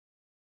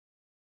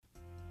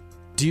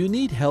Do you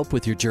need help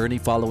with your journey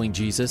following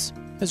Jesus?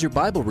 Has your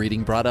Bible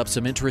reading brought up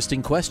some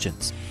interesting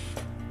questions?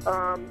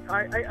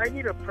 I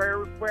need a prayer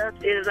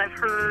request. Is I've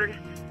heard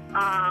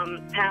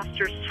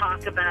pastors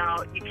talk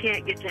about you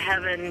can't get to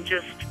heaven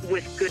just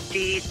with good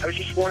deeds. I was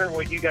just wondering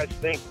what you guys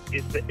think.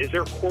 Is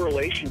there a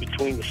correlation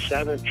between the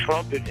seventh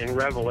trumpet in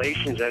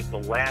Revelations as the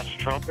last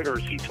trumpet, or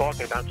is he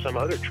talking about some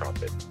other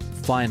trumpet?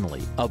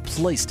 Finally, a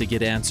place to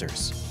get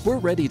answers. We're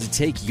ready to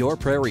take your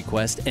prayer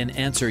request and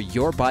answer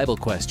your Bible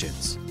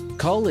questions.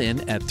 Call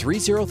in at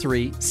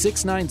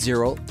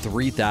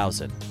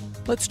 303-690-3000.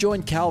 Let's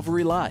join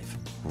Calvary Live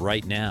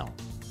right now.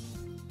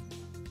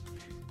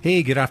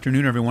 Hey, good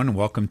afternoon, everyone, and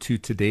welcome to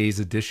today's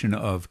edition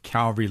of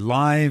Calvary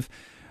Live.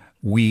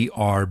 We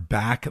are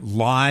back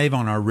live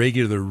on our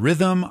regular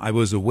rhythm. I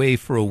was away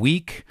for a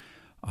week,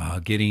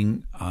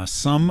 getting a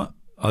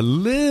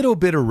little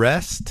bit of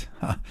rest.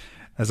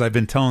 As I've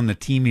been telling the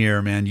team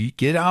here, man, you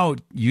get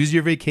out, use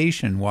your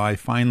vacation. Well, I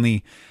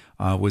finally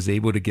was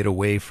able to get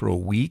away for a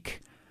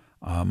week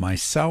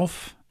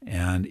myself,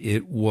 and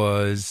it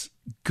was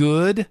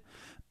good,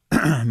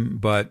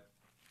 but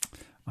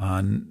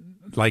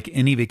like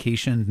any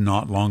vacation,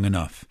 not long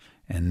enough.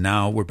 And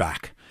now we're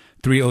back.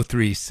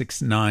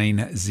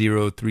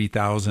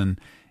 303-690-3000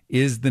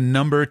 is the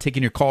number.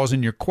 Taking your calls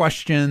and your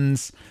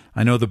questions.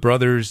 I know the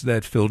brothers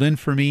that filled in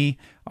for me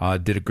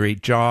did a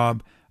great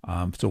job.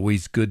 It's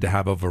always good to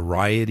have a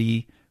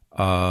variety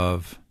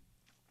of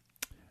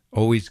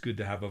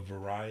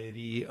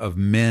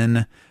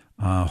men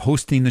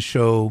hosting the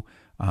show.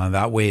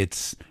 That way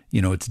it's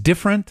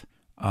different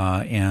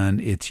and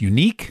it's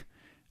unique.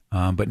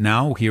 But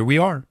now here we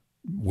are.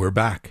 We're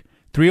back.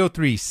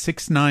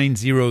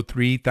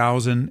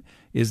 303-690-3000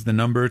 is the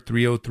number.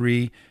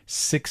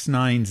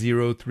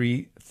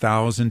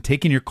 303-690-3000.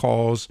 Taking your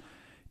calls,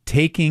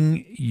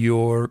 taking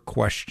your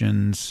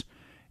questions.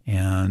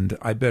 And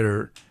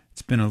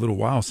it's been a little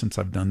while since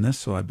I've done this,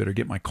 so I better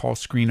get my call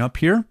screen up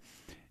here.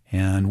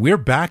 And we're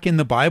back in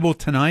the Bible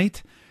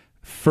tonight.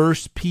 1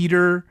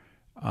 Peter,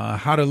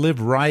 how to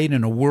live right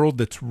in a world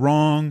that's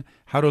wrong,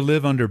 how to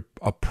live under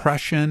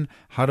oppression,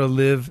 how to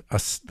live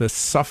the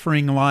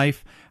suffering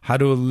life, how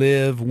to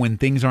live when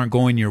things aren't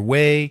going your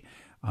way,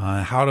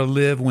 how to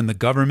live when the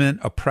government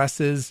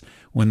oppresses,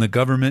 when the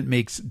government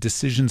makes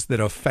decisions that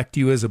affect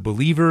you as a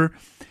believer.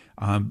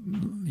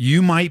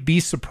 You might be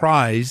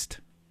surprised,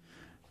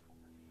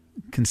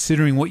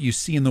 considering what you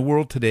see in the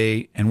world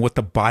today and what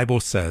the Bible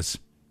says.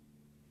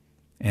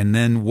 And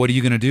then what are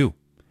you going to do?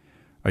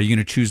 Are you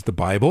going to choose the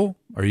Bible?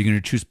 Or are you going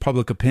to choose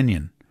public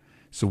opinion?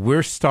 So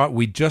we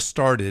just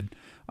started.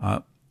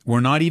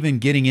 We're not even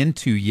getting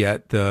into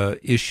yet the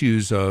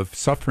issues of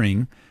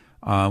suffering.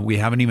 We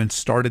haven't even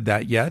started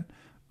that yet.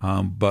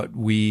 But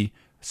we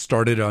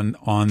started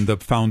on the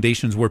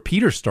foundations where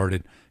Peter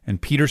started.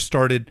 And Peter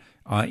started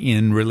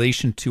in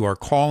relation to our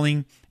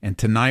calling. And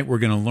tonight we're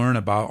going to learn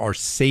about our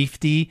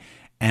safety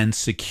and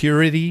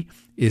security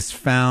is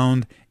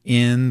found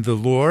in the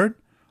Lord.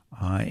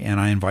 And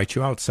I invite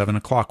you out, 7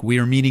 o'clock. We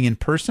are meeting in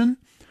person.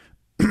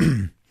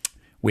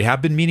 We have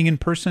been meeting in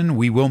person.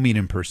 We will meet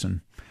in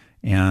person.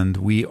 And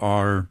we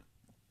are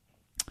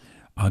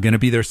going to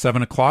be there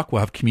 7 o'clock.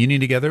 We'll have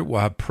communion together. We'll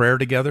have prayer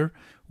together.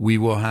 We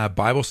will have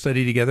Bible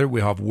study together.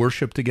 We'll have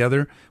worship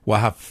together. We'll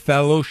have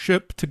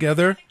fellowship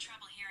together.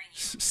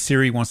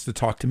 Siri wants to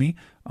talk to me.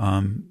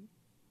 I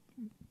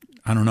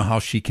don't know how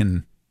she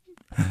can.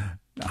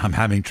 I'm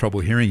having trouble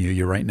hearing you.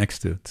 You're right next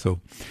to it.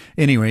 So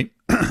anyway,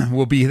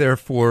 we'll be there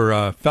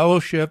for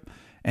fellowship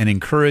and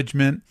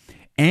encouragement.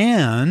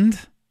 And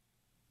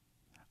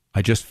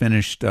I just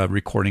finished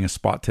recording a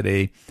spot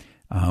today.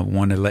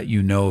 Want to let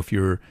you know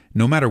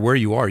no matter where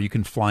you are, you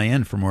can fly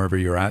in from wherever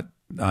you're at.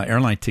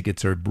 Airline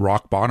tickets are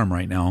rock bottom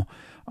right now.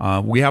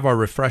 We have our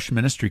Refresh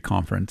Ministry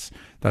Conference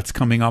that's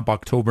coming up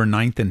October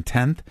 9th and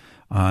 10th.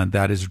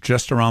 That is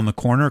just around the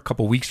corner, a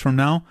couple weeks from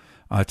now.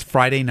 It's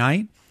Friday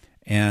night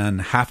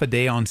and half a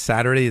day on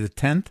Saturday the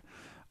 10th.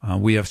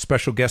 We have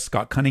special guest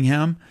Scott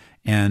Cunningham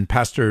and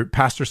Pastor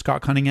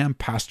Scott Cunningham,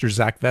 Pastor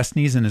Zach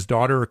Vesnes and his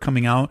daughter are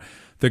coming out.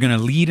 They're going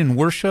to lead in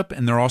worship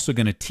and they're also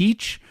going to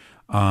teach.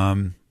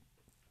 And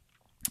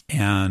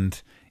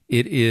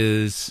it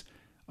is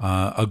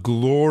a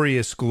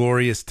glorious,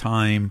 glorious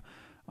time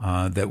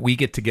that we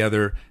get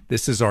together.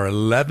 This is our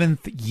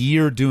 11th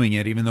year doing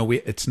it, even though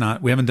we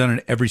haven't done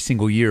it every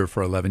single year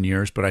for 11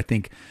 years, but I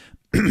think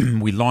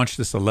we launched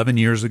this 11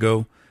 years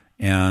ago,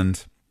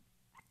 and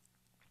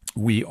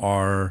we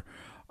are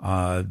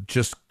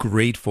just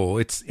grateful.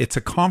 It's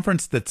a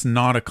conference that's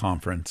not a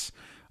conference.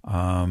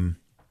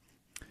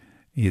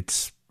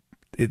 It's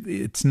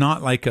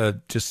not like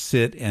a just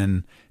sit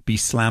and be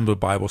slammed with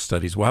Bible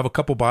studies. We'll have a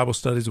couple Bible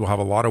studies. We'll have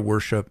a lot of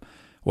worship.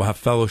 We'll have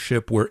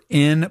fellowship. We're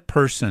in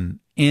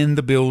person, in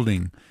the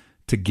building,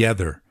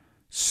 together,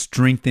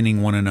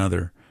 strengthening one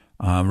another,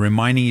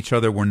 reminding each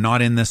other we're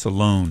not in this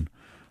alone.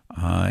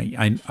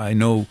 I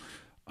know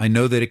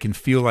that it can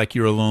feel like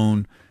you're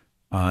alone.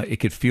 It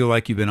could feel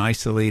like you've been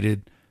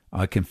isolated.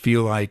 It can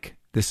feel like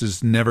this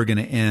is never going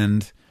to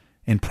end.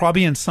 And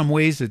probably in some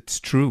ways it's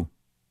true.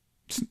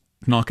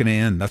 not going to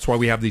end. That's why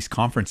we have these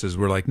conferences.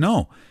 We're like,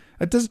 no,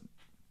 it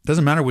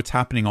doesn't matter what's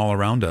happening all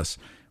around us.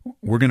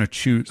 We're going to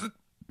choose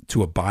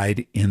to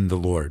abide in the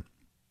Lord.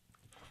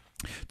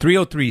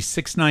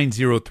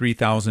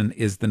 303-690-3000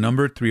 is the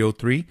number,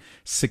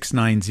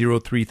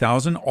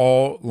 303-690-3000.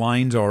 All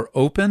lines are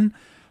open.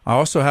 I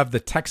also have the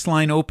text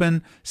line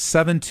open,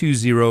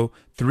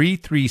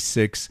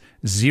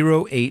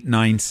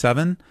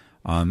 720-336-0897.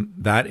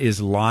 That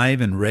is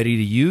live and ready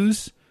to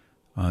use.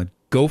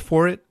 Go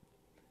for it.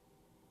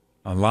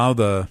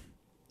 Let's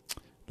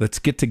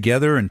get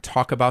together and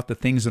talk about the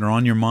things that are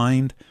on your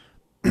mind.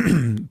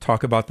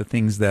 Talk about the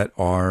things that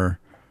are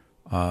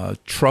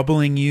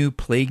troubling you,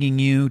 plaguing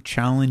you,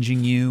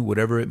 challenging you,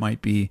 whatever it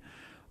might be.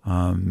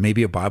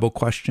 Maybe a Bible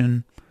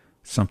question,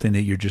 something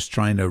that you're just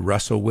trying to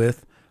wrestle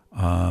with.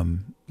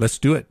 Let's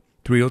do it.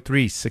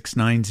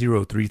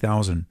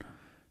 303-690-3000.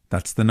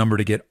 That's the number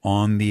to get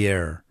on the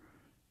air.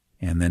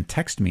 And then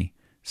text me,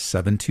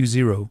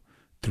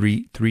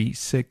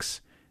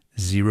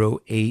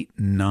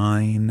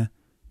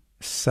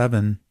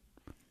 720-336-0897.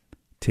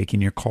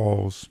 Taking your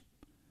calls,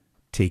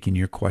 taking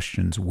your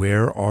questions.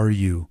 Where are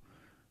you?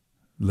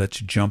 Let's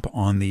jump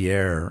on the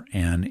air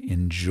and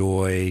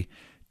enjoy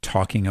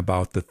talking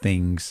about the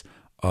things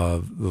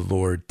of the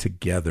Lord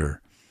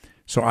together.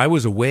 So I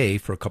was away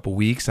for a couple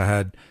weeks. I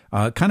had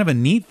kind of a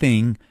neat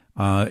thing,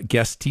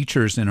 guest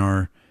teachers in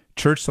our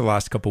church the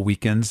last couple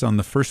weekends. On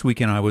the first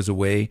weekend I was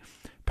away,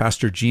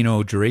 Pastor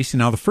Gino Geraci.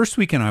 Now, the first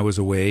weekend I was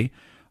away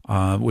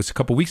was a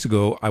couple weeks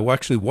ago. I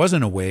actually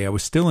wasn't away. I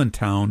was still in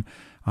town.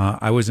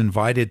 I was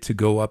invited to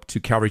go up to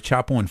Calvary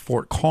Chapel in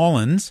Fort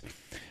Collins.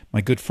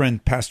 My good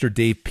friend, Pastor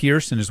Dave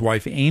Pierce, and his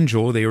wife,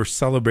 Angel, they were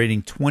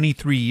celebrating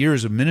 23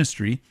 years of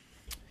ministry.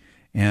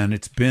 And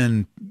it's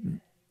been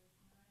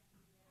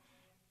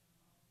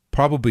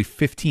probably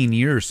 15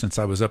 years since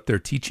I was up there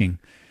teaching.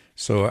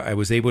 So I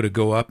was able to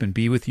go up and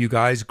be with you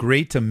guys.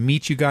 Great to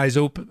meet you guys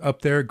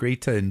up there.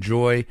 Great to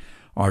enjoy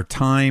our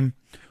time.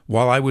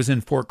 While I was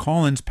in Fort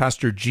Collins,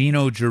 Pastor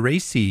Gino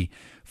Geraci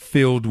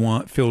filled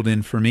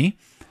in for me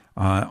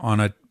on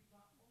a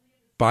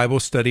Bible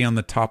study on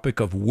the topic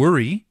of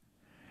worry.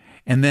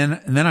 And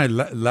then I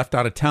left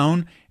out of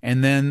town.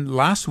 And then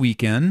last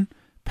weekend,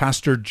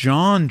 Pastor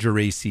John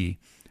Geraci,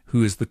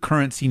 who is the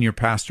current senior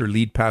pastor,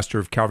 lead pastor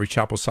of Calvary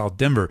Chapel, South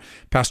Denver,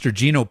 Pastor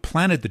Gino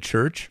planted the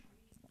church.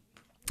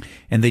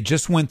 And they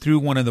just went through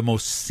one of the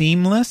most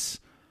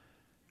seamless,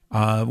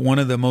 one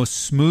of the most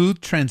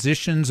smooth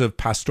transitions of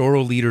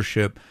pastoral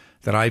leadership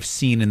that I've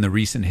seen in the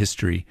recent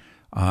history.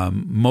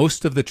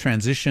 Most of the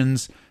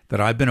transitions that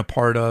I've been a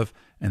part of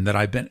and that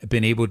I've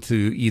been able to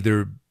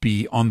either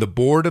be on the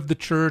board of the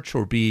church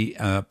or be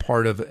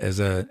part of as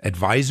an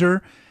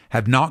advisor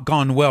have not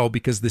gone well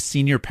because the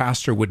senior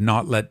pastor would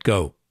not let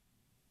go,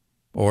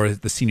 or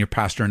the senior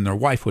pastor and their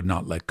wife would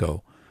not let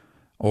go,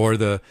 or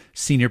the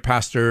senior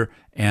pastor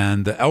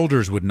and the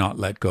elders would not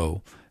let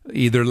go,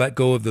 either let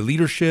go of the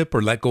leadership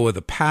or let go of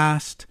the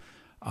past.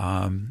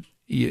 And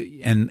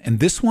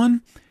this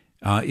one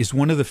is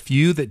one of the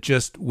few that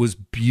just was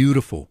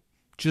beautiful,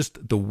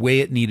 just the way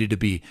it needed to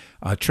be.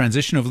 A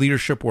transition of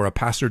leadership where a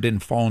pastor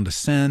didn't fall into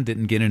sin,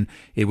 didn't get in.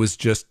 It was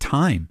just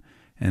time.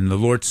 And the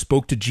Lord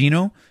spoke to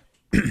Gino,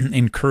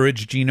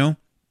 encouraged Gino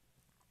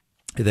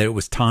that it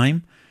was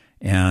time.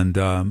 And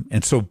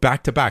so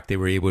back to back, they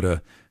were able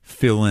to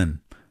fill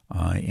in.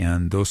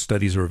 And those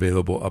studies are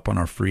available up on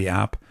our free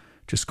app.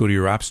 Just go to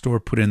your app store,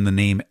 put in the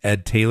name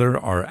Ed Taylor.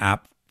 Our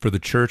app for the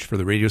church, for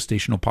the radio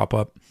station will pop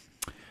up.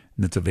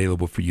 And it's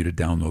available for you to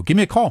download. Give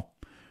me a call,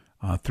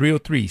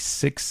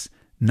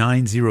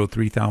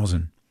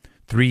 303-690-3000,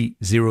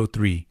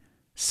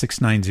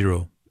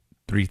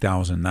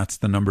 303-690-3000. That's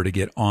the number to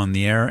get on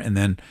the air. And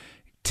then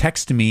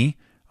text me.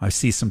 I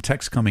see some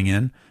texts coming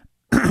in.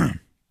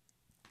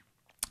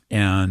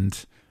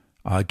 And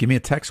give me a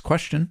text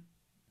question.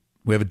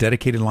 We have a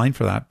dedicated line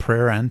for that,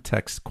 prayer and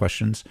text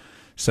questions,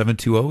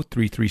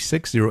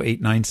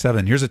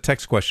 720-336-0897. Here's a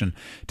text question.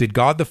 Did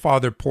God the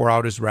Father pour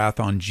out his wrath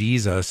on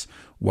Jesus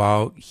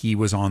while he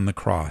was on the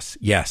cross?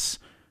 Yes.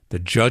 The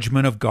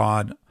judgment of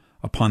God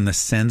upon the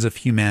sins of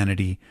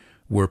humanity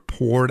were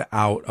poured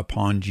out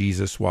upon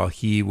Jesus while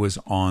he was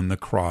on the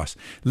cross.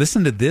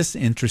 Listen to this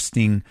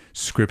interesting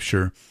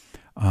scripture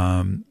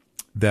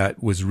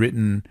that was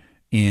written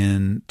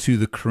to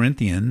the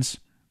Corinthians.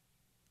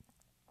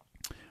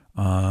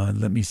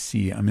 Let me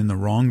see. I'm in the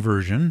wrong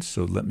version,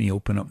 so let me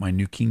open up my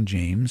New King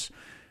James,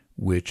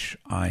 which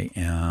I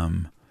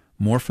am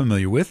more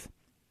familiar with.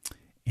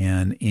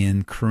 And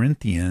in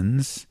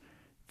Corinthians,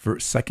 2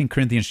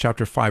 Corinthians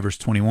chapter 5, verse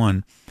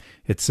 21,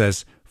 it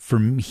says, "For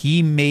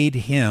he made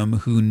him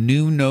who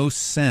knew no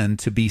sin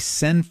to be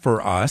sin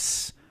for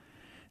us,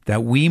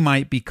 that we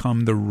might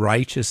become the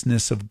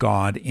righteousness of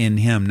God in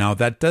him." Now,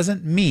 that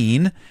doesn't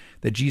mean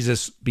that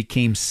Jesus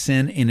became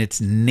sin in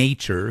its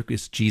nature,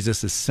 because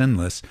Jesus is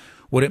sinless.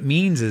 What it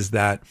means is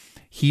that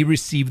he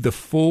received the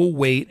full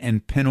weight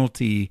and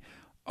penalty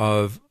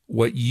of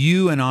what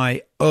you and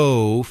I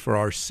owe for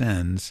our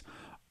sins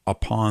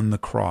upon the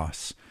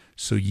cross.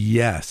 So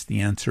yes,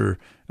 the answer,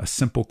 a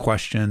simple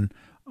question,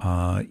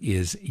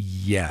 is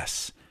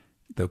yes.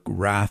 The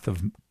wrath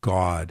of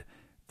God,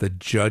 the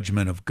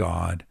judgment of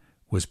God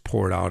was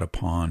poured out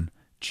upon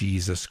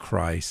Jesus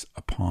Christ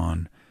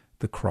upon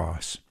the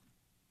cross,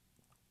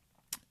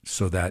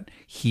 so that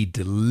he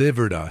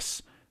delivered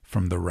us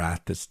from the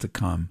wrath that's to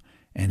come.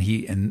 And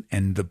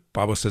the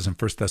Bible says in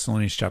 1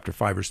 Thessalonians chapter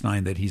 5, verse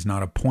 9, that he's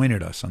not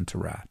appointed us unto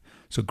wrath.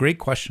 So great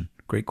question.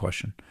 Great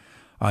question.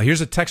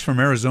 Here's a text from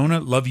Arizona.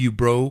 Love you,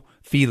 bro,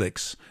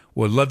 Felix.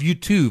 Well, love you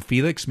too,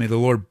 Felix. May the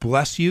Lord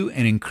bless you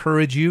and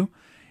encourage you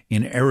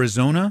in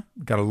Arizona.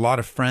 Got a lot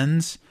of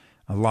friends,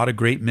 a lot of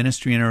great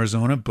ministry in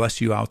Arizona.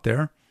 Bless you out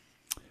there.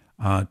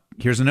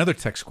 Here's another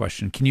text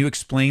question. Can you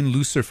explain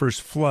Lucifer's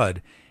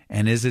flood,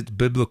 and is it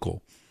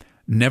biblical?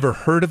 Never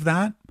heard of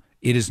that.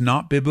 It is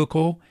not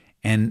biblical,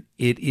 and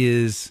it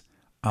is,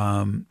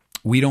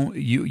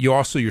 you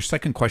also, your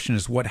second question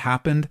is what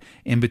happened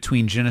in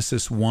between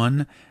Genesis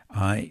 1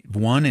 and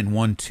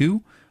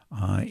 1:2,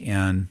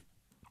 and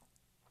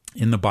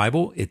in the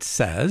Bible, it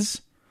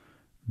says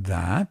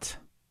that,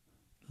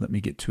 let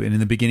me get to it. In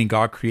the beginning,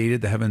 God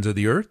created the heavens of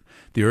the earth.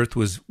 The earth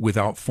was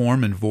without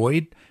form and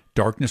void.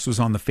 Darkness was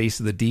on the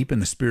face of the deep,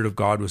 and the Spirit of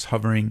God was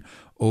hovering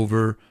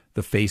over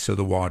the face of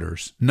the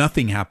waters.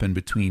 Nothing happened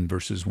between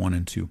verses 1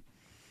 and 2.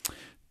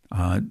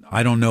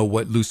 I don't know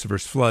what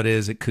Lucifer's flood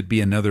is. It could be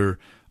another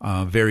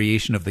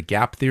variation of the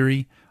gap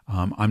theory.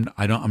 I'm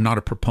not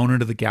a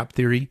proponent of the gap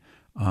theory,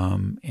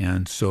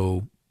 and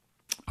so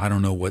I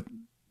don't know what.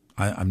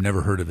 I've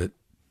never heard of it,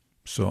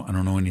 so I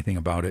don't know anything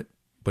about it.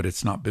 But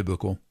it's not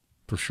biblical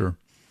for sure.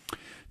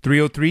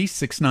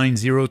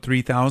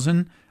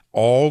 303-690-3000.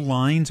 All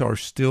lines are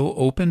still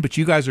open, but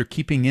you guys are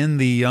keeping in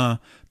the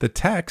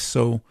text,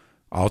 so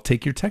I'll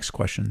take your text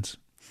questions.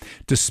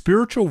 Does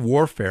spiritual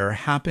warfare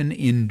happen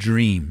in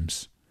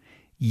dreams?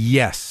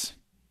 Yes.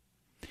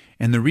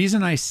 And the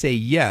reason I say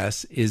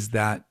yes is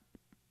that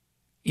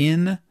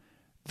in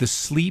the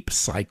sleep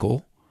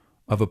cycle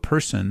of a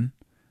person,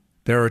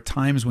 there are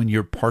times when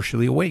you're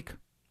partially awake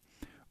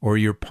or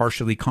you're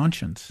partially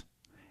conscious.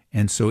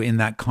 And so in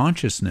that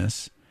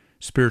consciousness,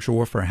 spiritual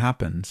warfare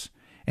happens.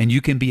 And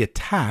you can be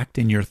attacked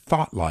in your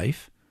thought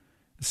life.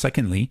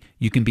 Secondly,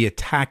 you can be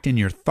attacked in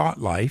your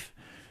thought life,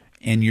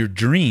 and your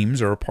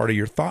dreams are a part of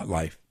your thought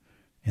life.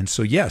 And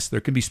so, yes, there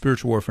can be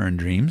spiritual warfare in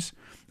dreams.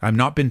 I've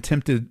not been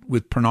tempted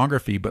with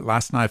pornography, but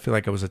last night I feel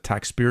like I was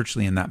attacked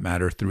spiritually in that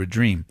matter through a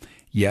dream.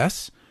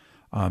 Yes,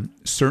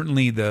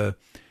 certainly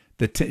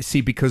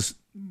because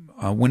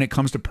when it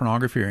comes to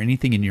pornography or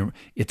anything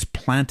it's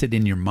planted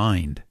in your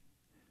mind.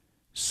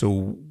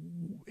 So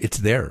it's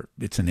there.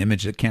 It's an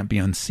image that can't be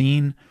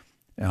unseen.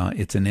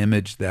 It's an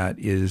image that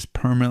is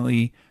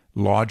permanently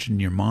lodged in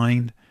your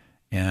mind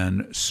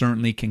and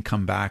certainly can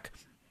come back.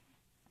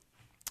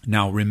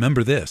 Now,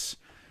 remember this,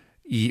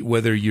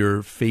 whether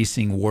you're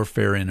facing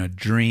warfare in a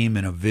dream,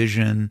 in a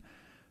vision,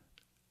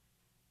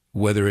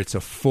 whether it's a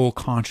full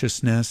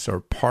consciousness or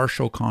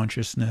partial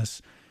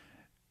consciousness,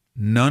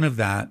 none of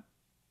that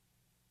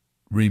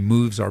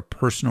removes our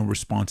personal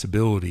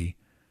responsibility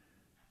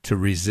to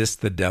resist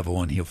the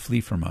devil and he'll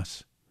flee from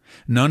us.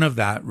 None of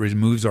that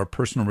removes our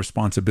personal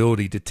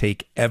responsibility to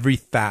take every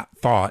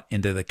thought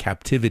into the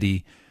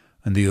captivity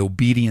and the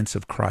obedience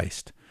of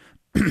Christ.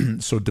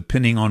 So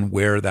depending on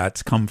where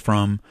that's come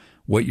from,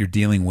 what you're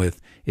dealing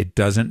with, it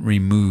doesn't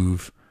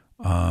remove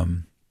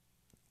from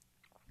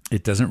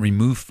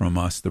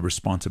us the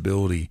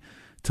responsibility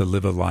to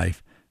live a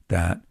life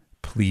that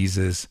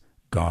pleases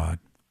God.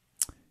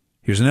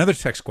 Here's another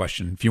text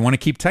question. If you want to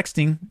keep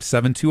texting,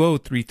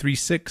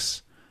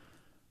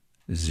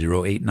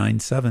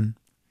 720-336-0897.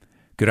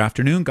 Good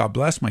afternoon. God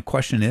bless. My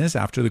question is,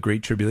 after the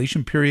Great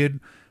Tribulation period,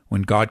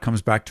 when God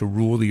comes back to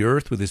rule the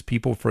earth with his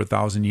people for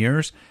 1,000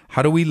 years,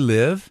 how do we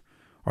live?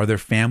 Are there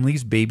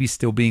families, babies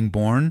still being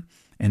born?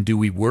 And do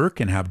we work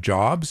and have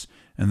jobs?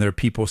 And there are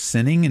people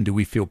sinning? And do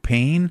we feel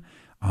pain?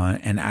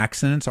 And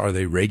accidents, are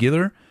they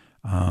regular?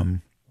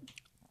 The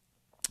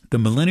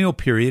millennial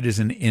period is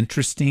an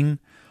interesting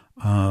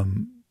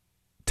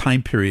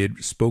time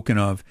period spoken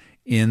of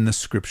in the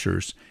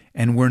scriptures.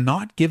 And we're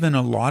not given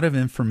a lot of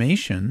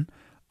information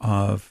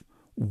of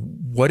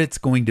what it's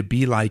going to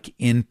be like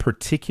in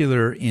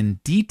particular, in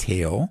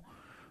detail,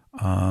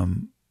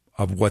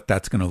 of what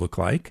that's going to look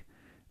like.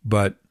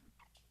 But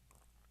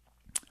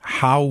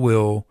how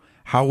will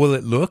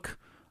it look?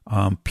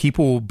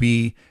 People will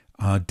be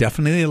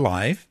definitely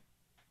alive,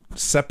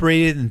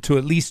 separated into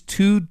at least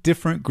two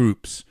different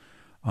groups.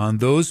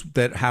 Those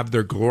that have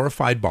their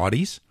glorified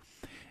bodies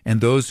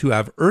and those who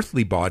have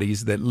earthly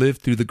bodies that live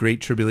through the Great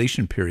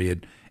Tribulation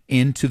period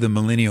into the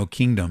millennial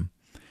kingdom.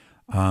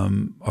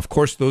 Of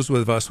course, those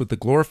of us with the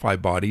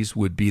glorified bodies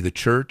would be the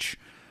church,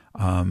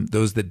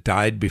 those that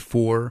died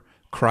before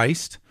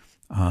Christ,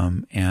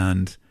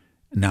 and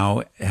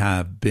now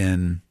have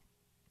been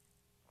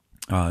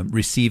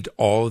received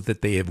all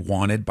that they have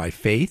wanted by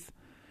faith,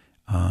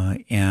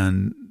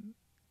 and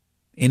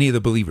any of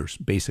the believers,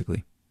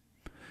 basically.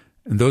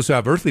 And those who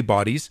have earthly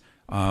bodies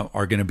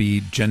are going to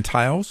be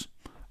Gentiles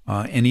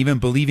and even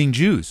believing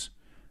Jews.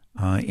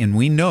 And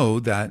we know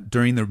that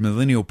during the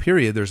millennial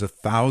period, there's a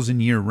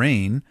 1,000-year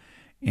reign,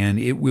 and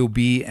it will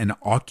be an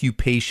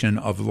occupation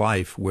of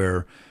life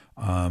where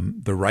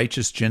the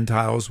righteous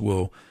Gentiles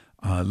will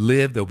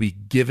live. They'll be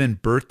given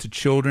birth to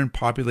children,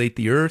 populate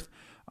the earth,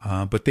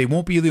 but they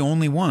won't be the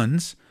only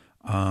ones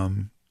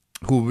who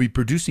will be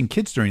producing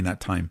kids during that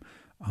time.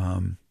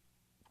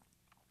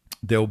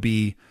 There'll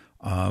be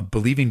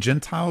believing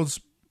Gentiles,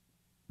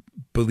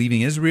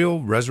 believing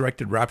Israel,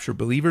 resurrected rapture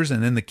believers,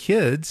 and then the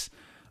kids,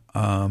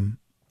 the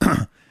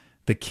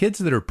kids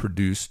that are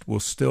produced will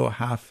still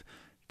have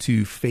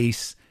to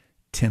face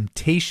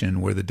temptation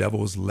where the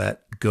devil is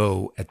let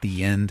go at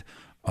the end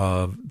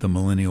of the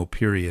millennial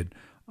period.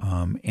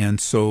 And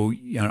so,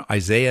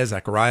 Isaiah,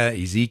 Zechariah,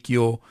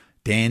 Ezekiel,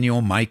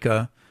 Daniel,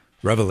 Micah,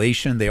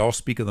 Revelation, they all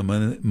speak of the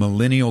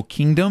millennial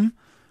kingdom.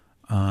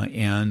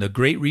 And a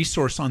great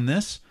resource on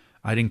this,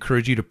 I'd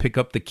encourage you to pick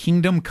up The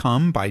Kingdom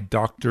Come by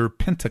Dr.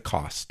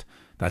 Pentecost.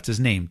 That's his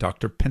name,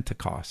 Dr.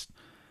 Pentecost.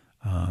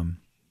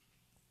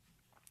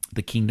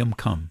 The Kingdom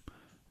Come.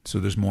 So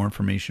there's more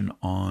information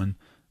on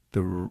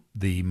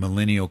the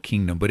millennial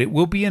kingdom. But it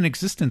will be in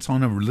existence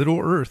on a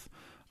little earth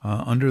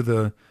under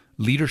the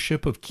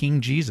leadership of King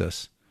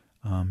Jesus.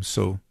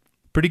 So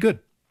pretty good.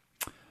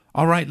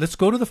 All right, let's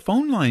go to the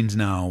phone lines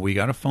now. We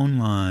got a phone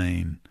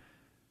line.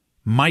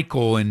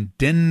 Michael in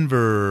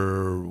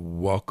Denver,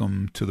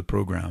 welcome to the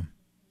program.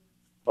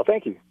 Well,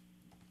 thank you.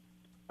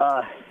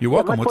 You're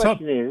welcome. What's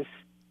up? My question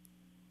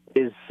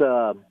is,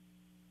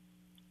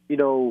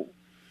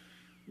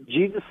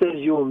 Jesus says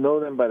you will know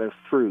them by their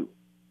fruit.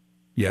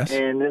 Yes.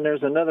 And then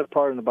there's another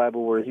part in the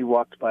Bible where he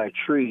walked by a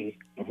tree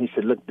and he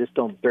said, look, this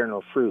don't bear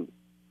no fruit.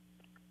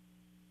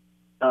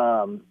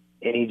 And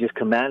he just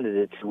commanded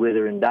it to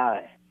wither and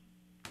die.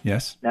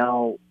 Yes.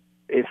 Now,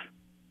 if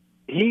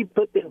he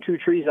put them two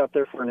trees out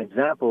there for an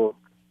example,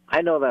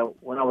 I know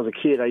that when I was a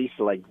kid, I used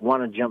to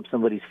want to jump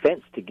somebody's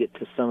fence to get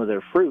to some of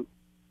their fruit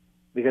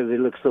because they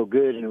looked so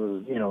good and it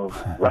was,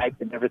 ripe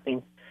and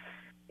everything.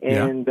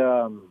 And,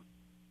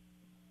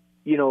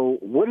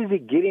 what is he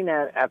getting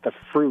at the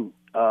fruit?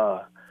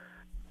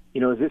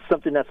 Is this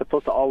something that's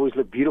supposed to always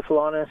look beautiful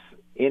on us,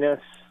 in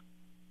us?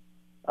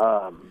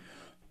 How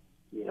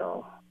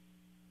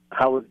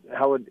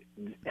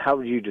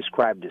would you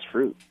describe this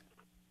fruit?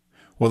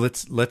 Well,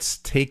 let's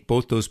take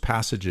both those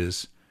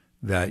passages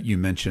that you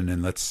mentioned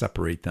and let's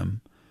separate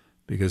them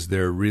because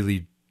they're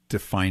really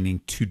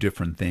defining two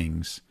different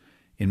things.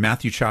 In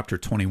Matthew chapter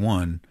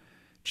 21,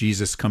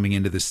 Jesus coming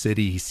into the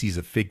city, he sees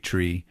a fig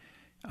tree.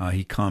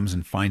 He comes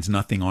and finds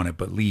nothing on it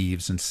but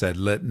leaves and said,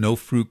 let no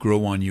fruit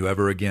grow on you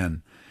ever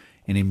again.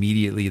 And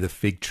immediately the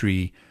fig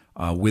tree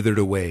withered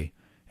away.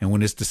 And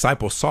when his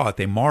disciples saw it,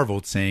 they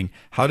marveled, saying,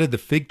 how did the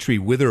fig tree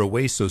wither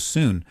away so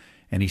soon?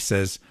 And he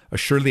says,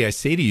 assuredly I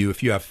say to you,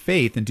 if you have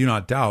faith and do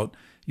not doubt,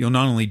 you'll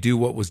not only do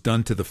what was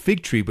done to the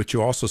fig tree, but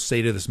you'll also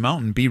say to this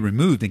mountain, be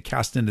removed and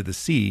cast into the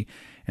sea,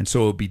 and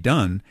so it will be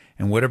done.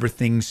 And whatever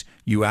things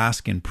you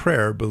ask in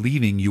prayer,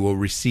 believing, you will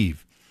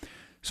receive.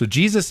 So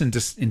Jesus,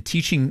 in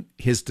teaching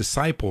his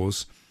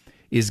disciples,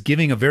 is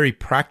giving a very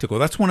practical.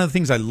 That's one of the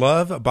things I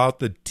love about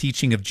the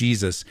teaching of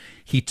Jesus.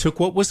 He took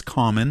what was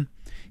common,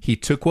 he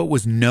took what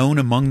was known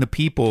among the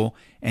people,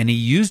 and he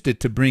used it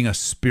to bring a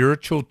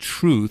spiritual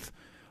truth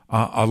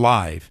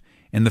alive.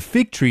 And the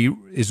fig tree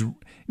is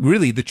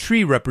really, the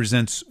tree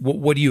represents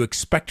what do you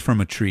expect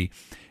from a tree?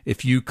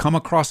 If you come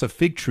across a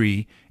fig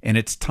tree and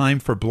it's time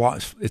for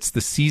it's the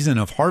season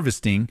of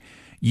harvesting,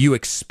 you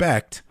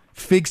expect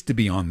figs to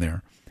be on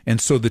there. And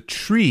so the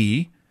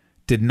tree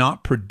did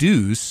not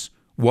produce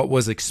what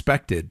was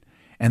expected.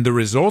 And the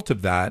result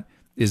of that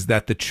is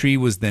that the tree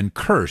was then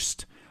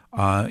cursed,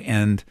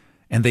 and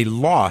they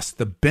lost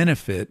the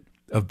benefit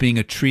of being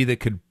a tree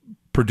that could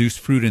produce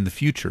fruit in the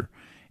future.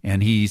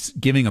 And he's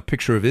giving a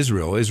picture of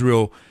Israel.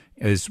 Israel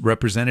is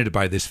represented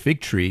by this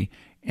fig tree,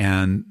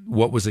 and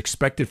what was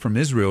expected from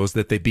Israel is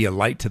that they be a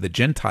light to the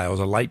Gentiles,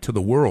 a light to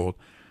the world.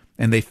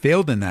 And they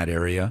failed in that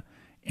area,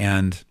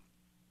 and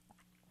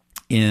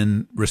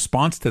in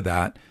response to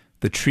that,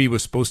 the tree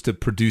was supposed to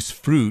produce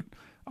fruit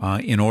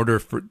in order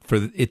for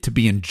it to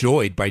be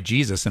enjoyed by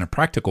Jesus in a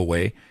practical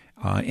way,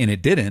 and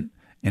it didn't,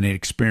 and it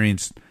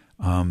experienced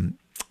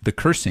the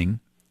cursing,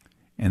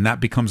 and that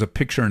becomes a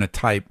picture and a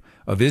type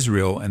of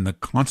Israel and the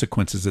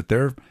consequences that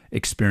they're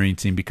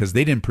experiencing because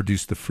they didn't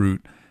produce the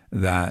fruit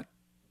that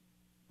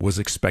was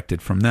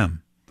expected from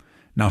them.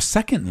 Now,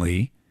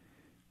 secondly,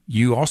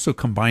 you also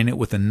combine it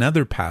with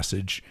another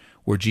passage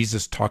where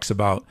Jesus talks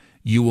about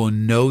you will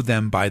know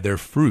them by their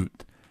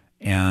fruit.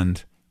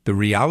 And the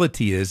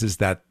reality is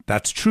that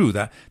that's true.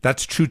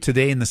 That's true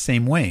today in the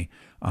same way.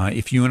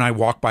 If you and I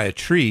walk by a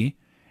tree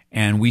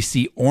and we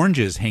see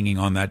oranges hanging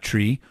on that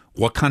tree,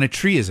 what kind of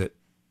tree is it?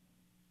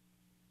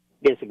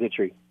 It's a good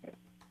tree.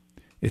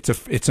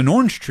 It's an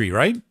orange tree,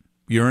 right?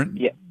 Yeah.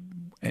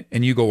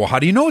 And you go, well, how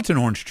do you know it's an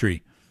orange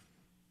tree?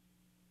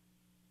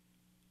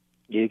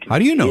 How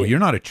do you know? You're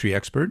not a tree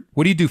expert.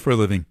 What do you do for a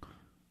living?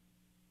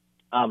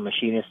 I'm a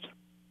machinist.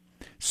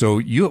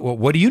 So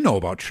what do you know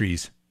about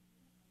trees?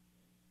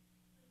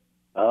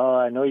 Oh,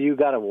 I know you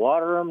got to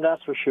water them.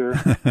 That's for sure.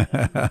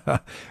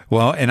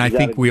 Well, and I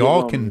think we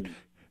all can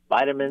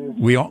vitamins.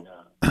 We all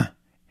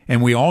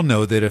and we all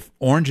know that if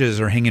oranges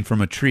are hanging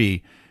from a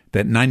tree,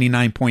 that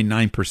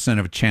 99.9%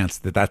 of a chance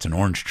that that's an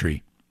orange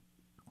tree.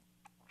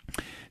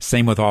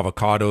 Same with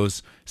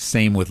avocados.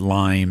 Same with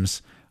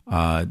limes.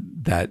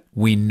 That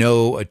we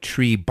know a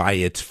tree by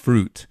its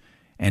fruit,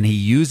 and he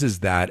uses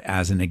that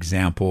as an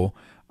example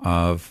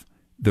of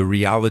the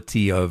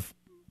reality of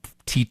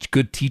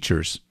good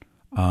teachers.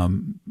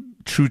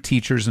 True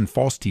teachers and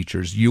false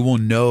teachers. You will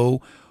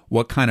know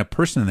what kind of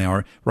person they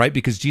are, right?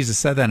 Because Jesus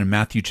said that in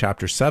Matthew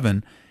chapter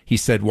 7. He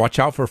said, watch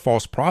out for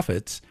false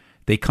prophets.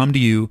 They come to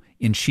you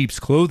in sheep's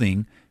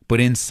clothing, but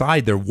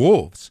inside they're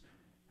wolves.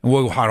 And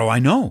well, how do I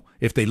know?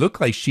 If they look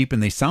like sheep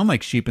and they sound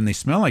like sheep and they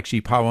smell like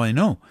sheep, how will I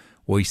know?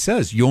 Well, he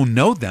says, you'll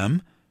know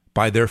them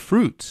by their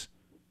fruits.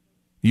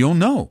 You'll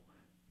know.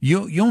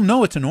 You'll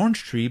know it's an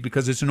orange tree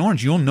because it's an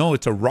orange. You'll know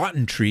it's a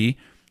rotten tree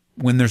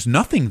when there's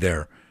nothing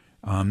there.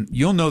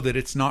 You'll know that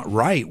it's not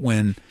right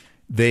when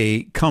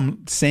they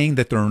come saying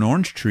that they're an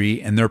orange tree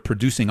and they're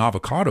producing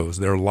avocados.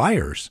 They're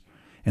liars.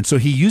 And so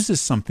he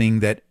uses something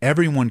that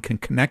everyone can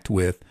connect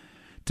with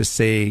to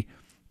say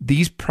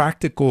these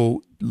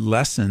practical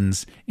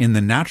lessons in the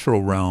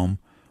natural realm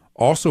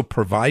also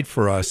provide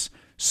for us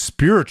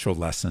spiritual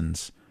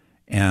lessons.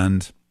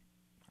 And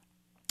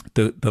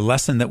the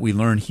lesson that we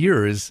learn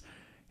here is,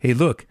 hey,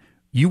 look,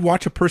 you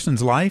watch a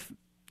person's life,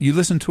 you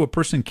listen to a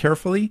person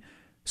carefully,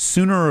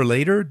 sooner or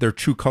later, their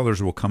true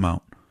colors will come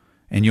out,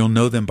 and you'll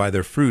know them by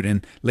their fruit.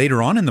 And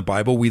later on in the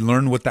Bible, we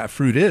learn what that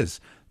fruit is: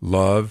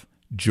 love,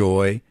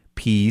 joy,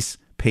 peace,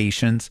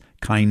 patience,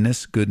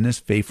 kindness, goodness,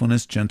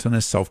 faithfulness,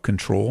 gentleness,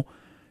 self-control.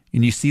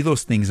 And you see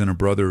those things in a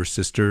brother or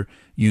sister,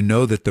 you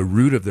know that the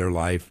root of their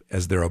life,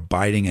 as they're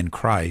abiding in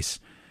Christ,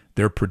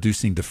 they're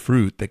producing the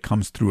fruit that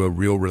comes through a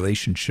real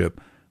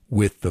relationship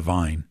with the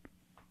vine.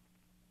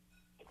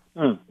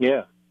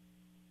 Yeah.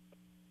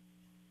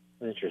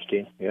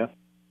 Interesting. Yeah.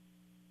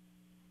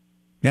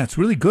 Yeah, it's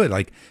really good.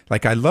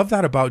 Like I love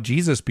that about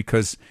Jesus,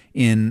 because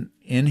in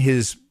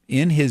his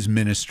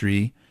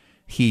ministry,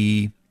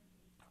 he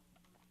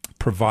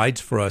provides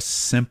for us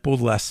simple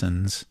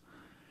lessons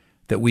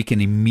that we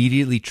can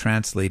immediately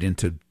translate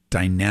into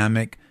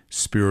dynamic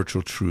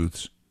spiritual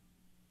truths.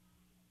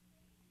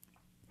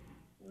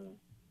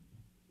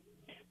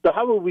 So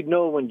how will we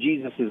know when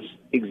Jesus is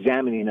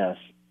examining us?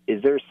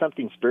 Is there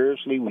something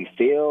spiritually we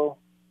feel?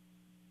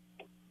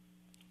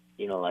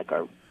 You know,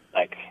 have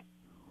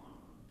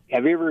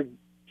you ever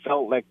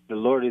felt like the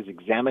Lord is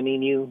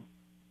examining you?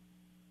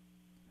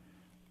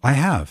 I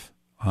have.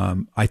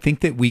 I think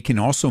that we can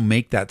also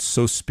make that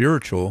so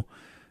spiritual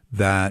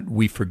that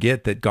we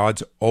forget that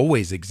God's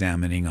always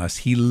examining us.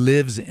 He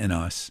lives in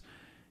us,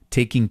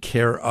 taking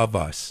care of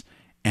us,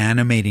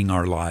 animating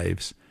our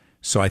lives.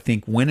 So I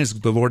think, when is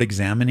the Lord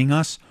examining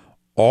us?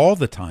 All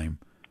the time.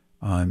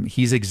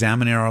 He's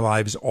examining our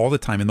lives all the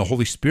time. And the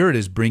Holy Spirit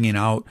is bringing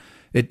out,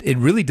 it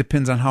really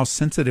depends on how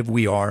sensitive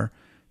we are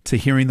to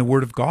hearing the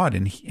word of God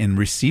and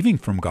receiving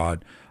from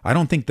God. I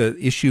don't think the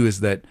issue is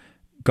that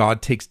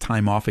God takes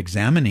time off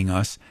examining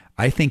us.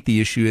 I think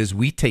the issue is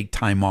we take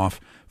time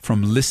off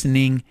from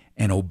listening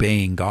and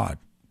obeying God.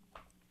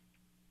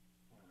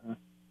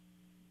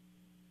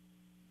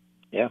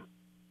 Yeah.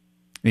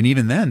 And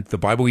even then, the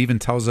Bible even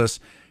tells us,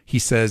 he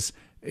says,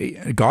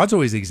 God's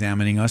always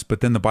examining us,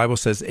 but then the Bible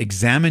says,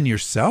 examine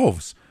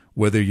yourselves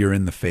whether you're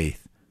in the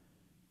faith.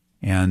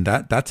 And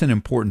that's an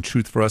important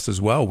truth for us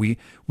as well. We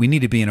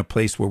need to be in a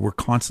place where we're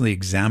constantly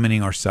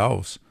examining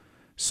ourselves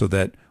so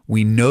that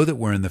we know that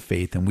we're in the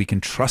faith and we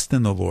can trust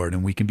in the Lord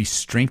and we can be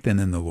strengthened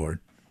in the Lord.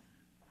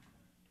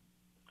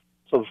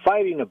 So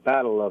fighting a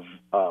battle of,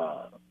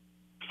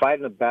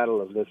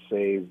 let's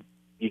say,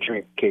 you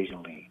drink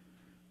occasionally,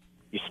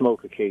 you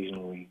smoke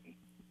occasionally,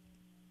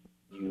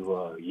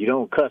 you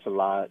don't cuss a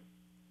lot.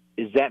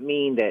 Does that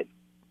mean that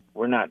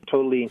we're not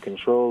totally in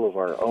control of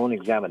our own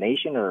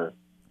examination, or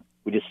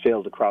we just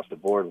failed across the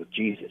board with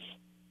Jesus?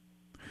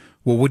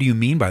 Well, what do you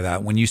mean by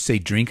that? When you say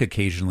drink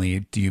occasionally,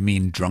 do you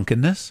mean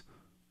drunkenness?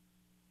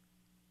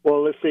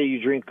 Well, let's say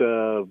you drink,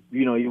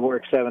 you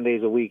work 7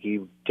 days a week.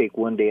 You take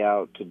one day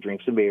out to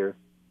drink some beer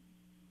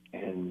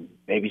and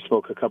maybe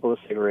smoke a couple of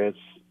cigarettes,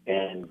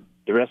 and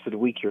the rest of the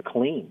week you're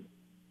clean.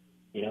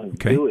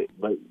 Okay. Do it.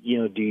 But,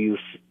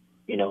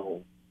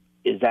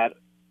 is that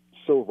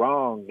so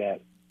wrong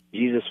that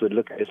Jesus would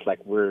look at us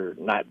like we're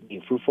not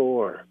being fruitful?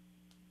 Or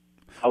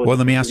well,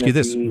 let me ask you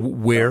this.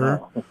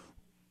 Where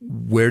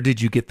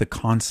did you get the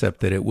concept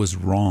that it was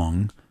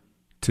wrong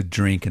to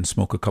drink and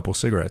smoke a couple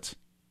cigarettes?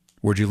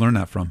 Where'd you learn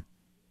that from?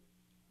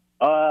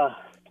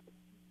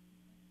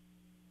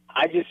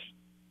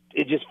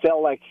 It just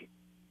felt like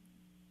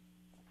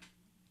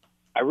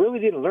I really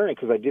didn't learn it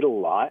because I did a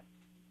lot.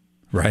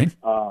 Right.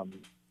 But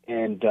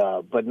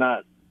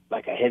not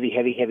like a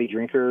heavy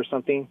drinker or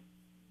something,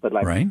 but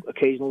like right.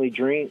 Occasionally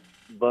drink.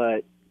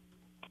 But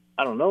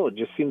I don't know. It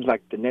just seems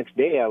like the next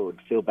day I would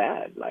feel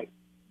bad. Like,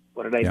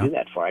 what did I do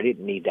that for? I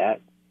didn't need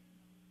that.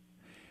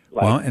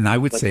 Well, and I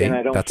would say then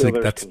I don't feel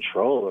there's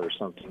control or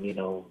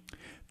something,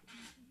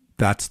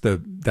 that's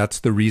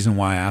the reason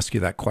why I ask you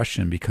that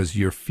question, because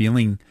you're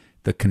feeling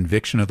the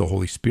conviction of the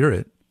Holy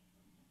Spirit.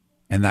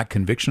 And that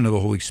conviction of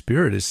the Holy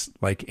Spirit is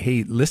like,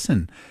 hey,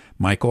 listen,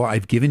 Michael,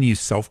 I've given you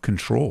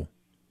self-control.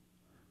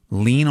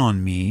 Lean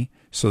on me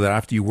so that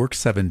after you work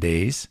 7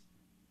 days,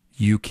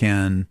 you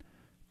can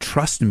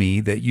trust me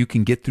that you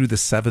can get through the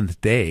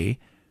seventh day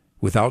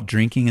without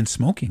drinking and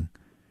smoking,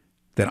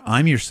 that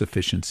I'm your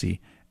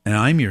sufficiency and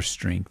I'm your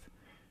strength.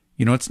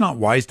 You know, it's not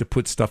wise to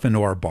put stuff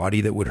into our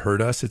body that would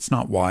hurt us. It's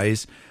not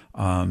wise.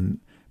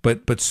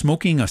 But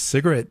smoking a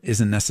cigarette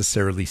isn't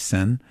necessarily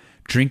sin.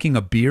 Drinking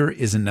a beer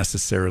isn't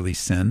necessarily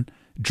sin.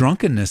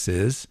 Drunkenness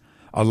is.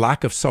 A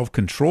lack of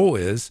self-control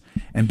is.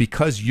 And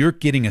because you're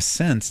getting a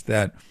sense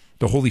that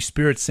the Holy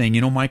Spirit's saying,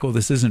 you know, Michael,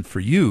 this isn't for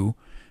you,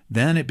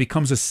 then it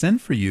becomes a sin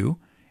for you.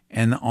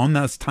 And on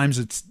those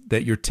times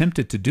that you're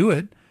tempted to do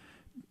it,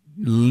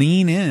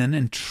 lean in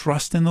and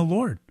trust in the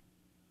Lord.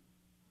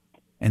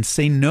 And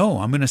say no.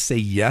 I'm going to say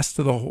yes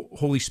to the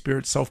Holy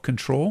Spirit's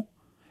self-control,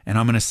 and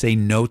I'm going to say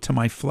no to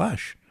my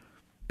flesh.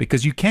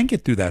 Because you can't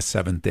get through that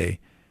seventh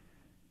day.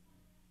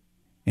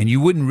 And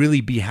you wouldn't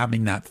really be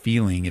having that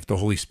feeling if the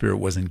Holy Spirit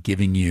wasn't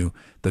giving you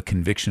the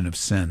conviction of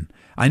sin.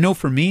 I know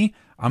for me,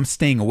 I'm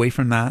staying away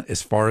from that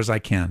as far as I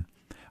can.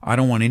 I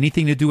don't want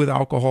anything to do with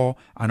alcohol.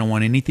 I don't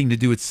want anything to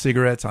do with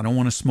cigarettes. I don't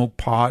want to smoke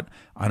pot.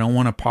 I don't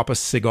want to pop a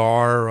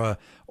cigar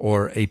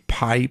or a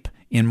pipe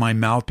in my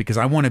mouth, because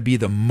I want to be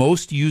the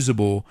most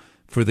usable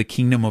for the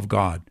kingdom of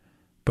God.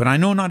 But I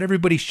know not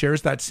everybody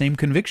shares that same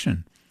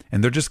conviction,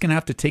 and they're just going to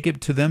have to take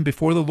it to them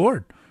before the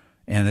Lord.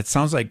 And it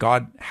sounds like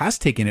God has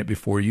taken it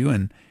before you,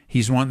 and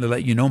he's wanting to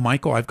let you know,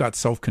 Michael, I've got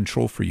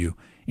self-control for you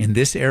in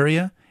this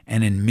area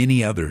and in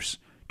many others.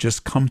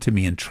 Just come to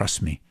me and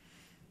trust me.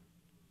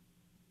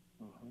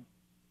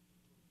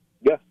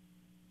 Yeah.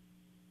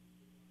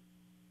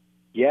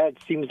 Yeah, it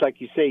seems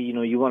like you say, you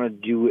know, you want to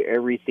do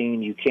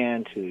everything you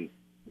can to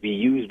be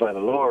used by the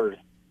Lord,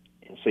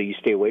 and so you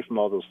stay away from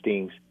all those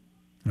things.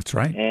 That's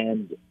right.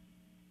 And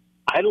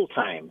idle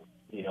time,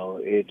 you know,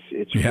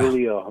 it's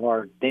really a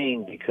hard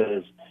thing,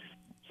 because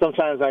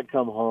sometimes I'd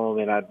come home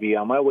and I'd be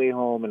on my way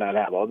home and I'd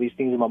have all these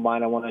things in my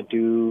mind I want to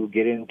do,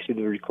 get into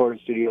the recording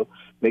studio,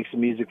 make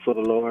some music for the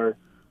Lord,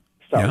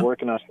 start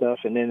working on stuff.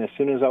 And then as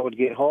soon as I would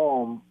get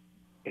home,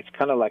 it's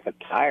kind of like a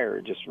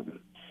tire, just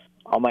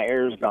all my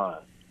air is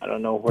gone. I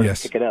don't know where to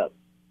pick it up.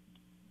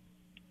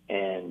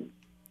 And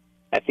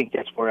I think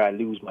that's where I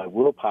lose my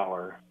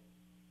willpower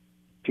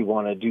to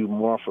want to do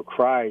more for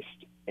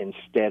Christ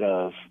instead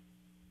of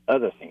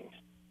other things.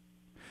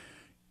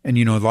 And,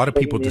 you know, a lot of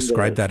people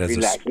describe that as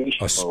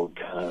relaxation mode.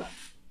 Well,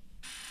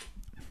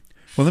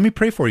 let me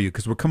pray for you,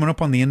 because we're coming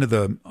up on the end of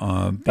the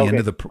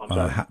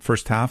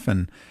first half.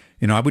 And,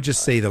 you know, I would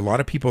just say that a lot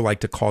of people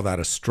like to call that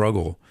a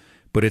struggle,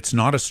 but it's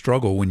not a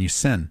struggle when you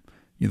sin.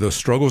 You know, the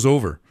struggle's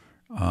over.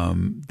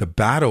 The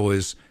battle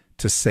is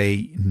to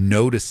say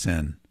no to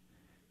sin.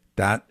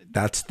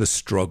 That's the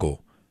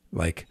struggle.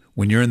 Like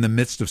when you're in the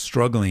midst of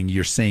struggling,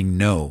 you're saying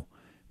no.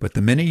 But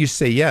the minute you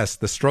say yes,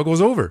 the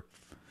struggle's over.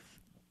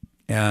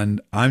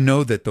 And I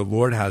know that the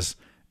Lord has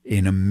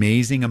an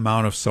amazing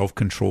amount of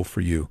self-control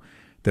for you,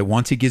 that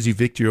once he gives you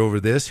victory over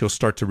this, he'll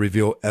start to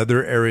reveal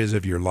other areas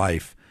of your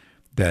life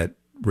that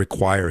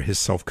require his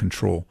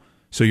self-control.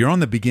 So you're at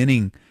the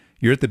beginning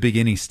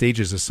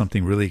stages of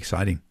something really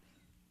exciting.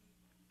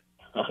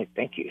 Oh,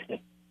 thank you.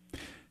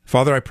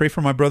 Father, I pray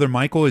for my brother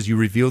Michael as you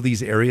reveal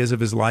these areas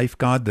of his life,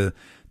 God, the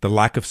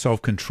lack of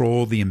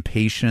self-control, the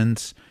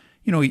impatience.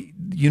 You know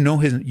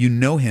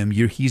him,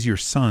 he's your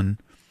son.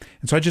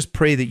 And so I just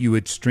pray that you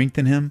would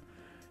strengthen him,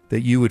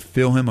 that you would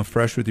fill him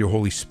afresh with your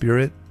Holy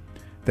Spirit,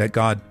 that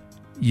God,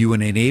 you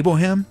would enable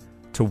him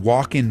to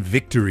walk in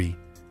victory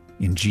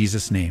in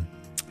Jesus' name.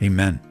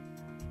 Amen.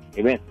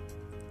 Amen.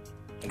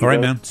 All right,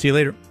 man. See you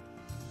later.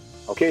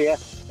 Okay, yeah.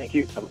 Thank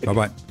you.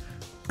 Bye-bye.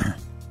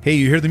 Hey,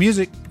 you hear the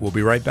music? We'll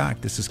be right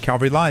back. This is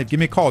Calvary Live. Give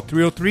me a call,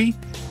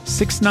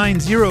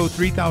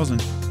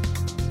 303-690-3000.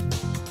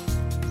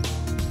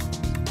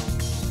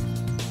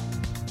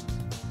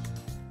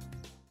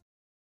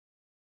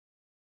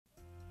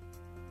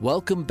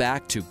 Welcome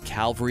back to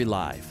Calvary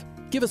Live.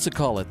 Give us a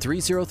call at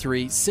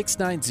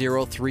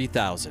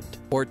 303-690-3000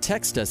 or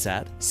text us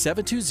at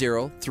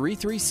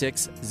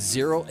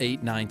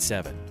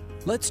 720-336-0897.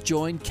 Let's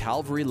join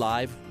Calvary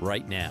Live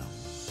right now.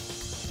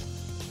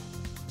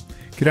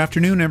 Good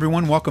afternoon,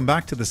 everyone. Welcome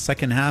back to the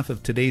second half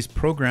of today's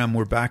program.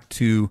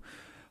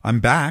 I'm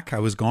back. I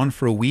was gone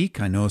for a week.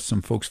 I know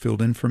some folks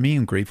filled in for me.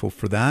 I'm grateful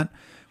for that.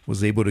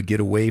 Was able to get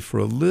away for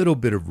a little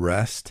bit of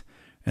rest.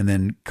 And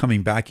then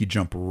coming back, you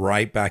jump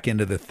right back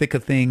into the thick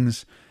of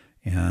things.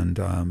 And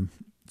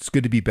it's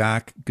good to be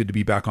back. Good to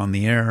be back on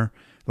the air.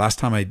 Last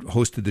time I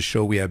hosted the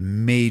show, we had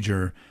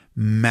massive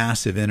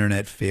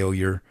internet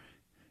failure.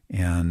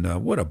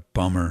 And what a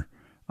bummer.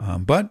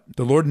 But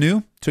the Lord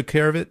knew, took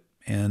care of it.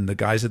 And the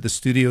guys at the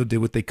studio did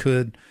what they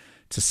could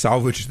to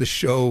salvage the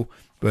show.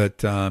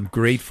 But I'm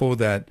grateful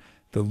that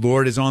the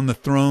Lord is on the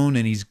throne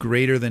and he's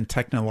greater than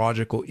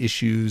technological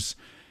issues.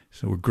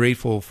 So we're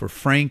grateful for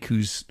Frank,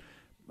 who's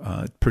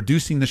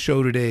producing the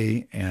show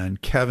today,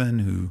 and Kevin,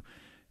 who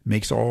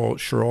makes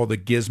sure all the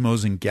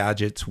gizmos and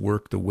gadgets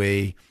work the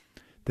way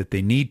that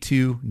they need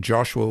to.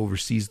 Joshua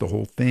oversees the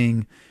whole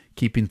thing,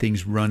 keeping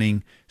things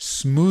running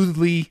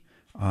smoothly.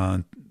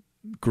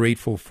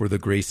 Grateful for the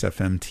Grace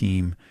FM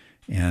team.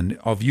 And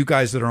of you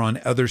guys that are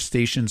on other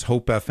stations,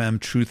 Hope FM,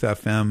 Truth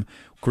FM,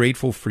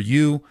 grateful for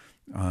you.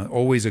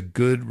 Always a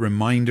good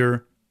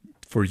reminder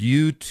for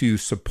you to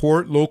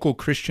support local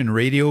Christian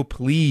radio.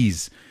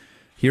 Please,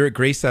 here at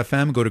Grace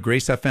FM, go to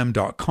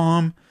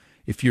gracefm.com.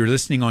 If you're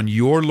listening on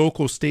your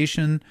local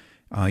station,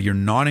 you're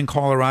not in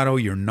Colorado,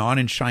 you're not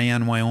in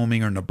Cheyenne,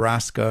 Wyoming, or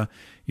Nebraska,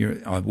 you're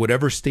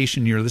whatever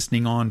station you're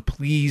listening on,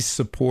 please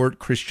support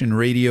Christian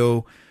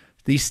radio.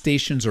 These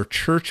stations are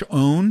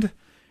church-owned,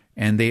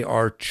 and they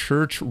are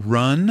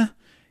church-run,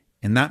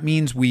 and that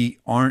means we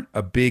aren't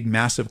a big,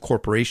 massive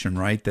corporation,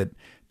 right, that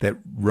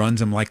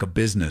runs them like a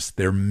business.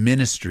 They're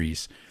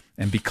ministries,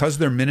 and because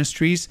they're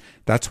ministries,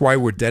 that's why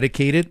we're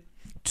dedicated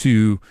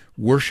to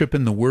worship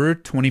in the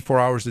Word 24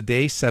 hours a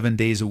day, 7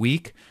 days a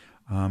week.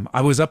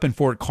 I was up in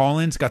Fort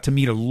Collins, got to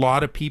meet a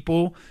lot of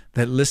people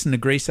that listen to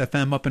Grace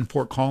FM up in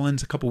Fort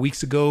Collins a couple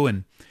weeks ago,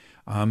 and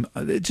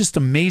it's just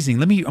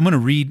amazing. I'm going to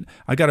read.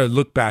 I got to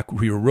look back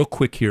here real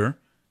quick here.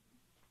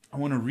 I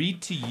want to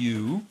read to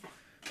you.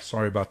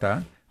 Sorry about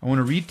that. I want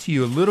to read to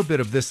you a little bit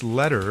of this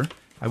letter.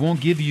 I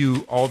won't give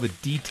you all the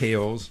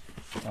details,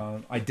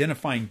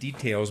 identifying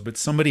details, but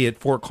somebody at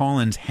Fort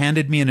Collins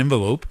handed me an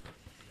envelope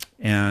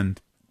and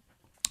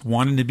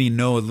wanted me to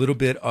know a little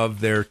bit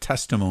of their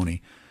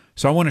testimony.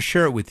 So I want to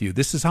share it with you.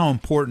 This is how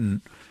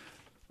important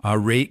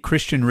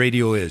Christian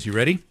radio is. You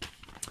ready?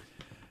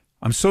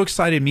 I'm so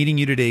excited meeting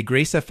you today.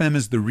 Grace FM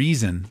is the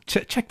reason.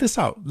 Check this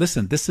out.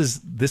 Listen,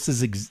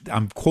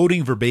 I'm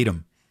quoting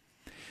verbatim.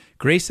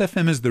 Grace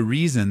FM is the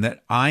reason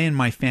that I and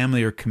my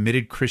family are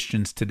committed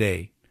Christians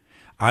today.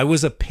 I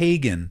was a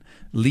pagan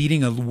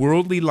leading a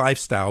worldly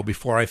lifestyle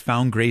before I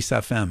found Grace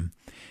FM.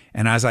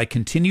 And as I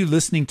continued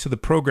listening to the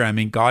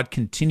programming, God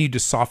continued to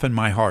soften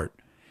my heart.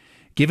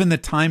 Given the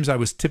times I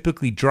was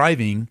typically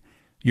driving,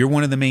 you're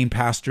one of the main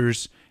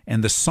pastors,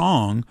 and the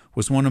song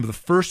was one of the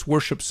first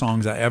worship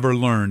songs I ever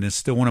learned, and it's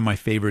still one of my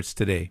favorites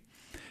today.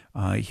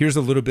 Here's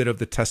a little bit of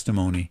the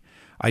testimony.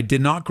 I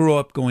did not grow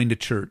up going to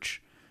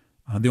church.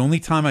 The only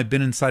time I've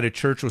been inside a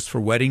church was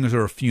for weddings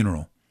or a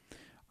funeral.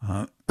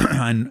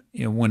 And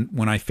when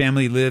my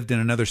family lived in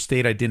another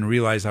state, I didn't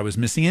realize I was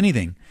missing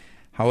anything.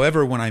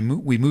 However,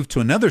 when we moved to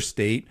another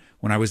state,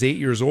 when I was 8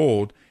 years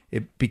old,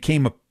 it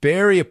became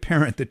very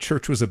apparent that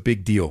church was a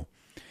big deal.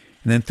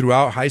 And then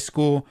throughout high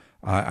school,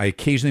 I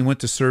occasionally went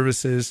to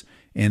services.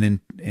 And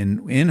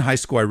in high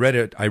school,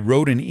 I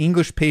wrote an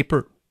English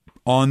paper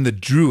on the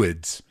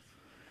Druids,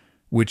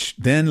 which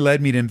then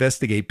led me to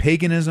investigate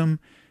paganism,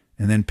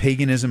 and then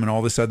paganism and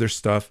all this other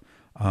stuff.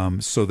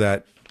 So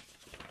that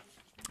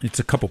it's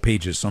a couple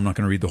pages, so I'm not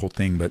going to read the whole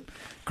thing. But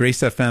Grace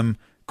FM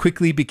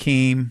quickly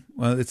became,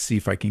 well, let's see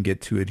if I can get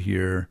to it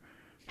here.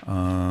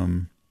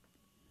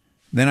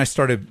 Then I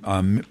started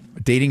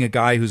dating a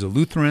guy who's a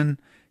Lutheran.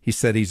 He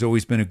said he's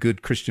always been a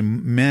good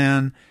Christian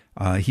man.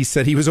 He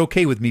said he was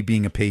okay with me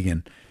being a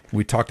pagan.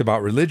 We talked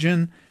about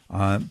religion,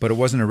 but it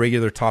wasn't a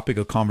regular topic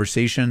of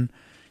conversation.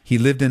 He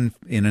lived in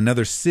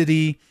another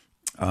city.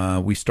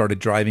 We started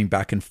driving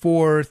back and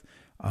forth,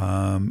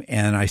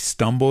 and I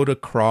stumbled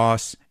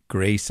across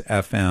Grace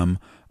FM,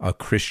 a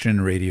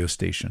Christian radio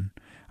station.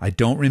 I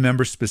don't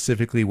remember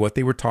specifically what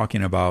they were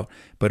talking about,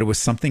 but it was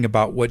something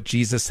about what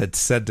Jesus had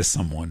said to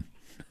someone.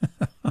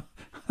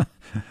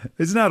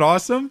 Isn't that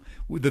awesome?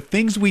 The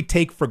things we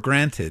take for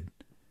granted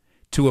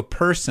to a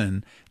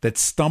person that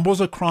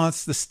stumbles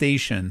across the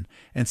station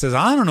and says,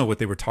 I don't know what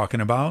they were talking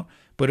about,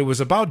 but it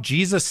was about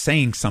Jesus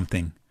saying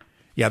something.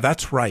 Yeah,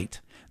 that's right.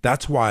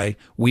 That's why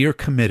we are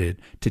committed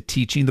to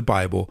teaching the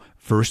Bible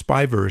verse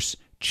by verse,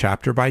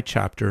 chapter by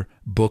chapter,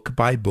 book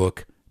by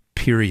book,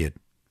 period.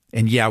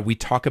 And yeah, we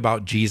talk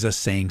about Jesus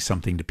saying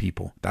something to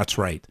people. That's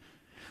right.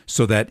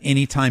 So that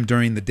anytime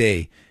during the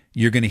day,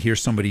 you're going to hear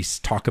somebody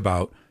talk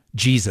about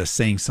Jesus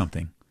saying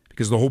something,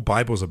 because the whole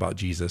Bible is about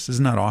Jesus.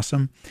 Isn't that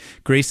awesome?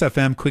 Grace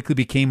FM quickly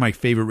became my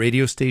favorite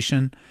radio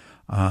station.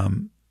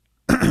 I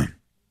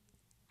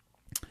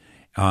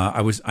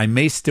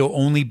may still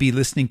only be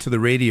listening to the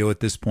radio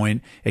at this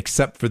point,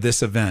 except for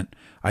this event.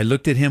 I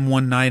looked at him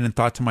one night and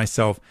thought to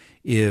myself,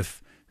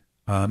 if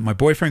my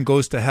boyfriend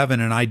goes to heaven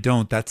and I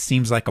don't, that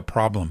seems like a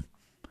problem.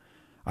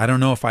 I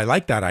don't know if I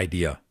like that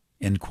idea,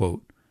 end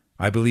quote.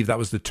 I believe that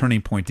was the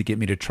turning point to get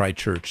me to try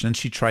church. Then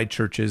she tried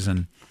churches,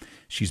 and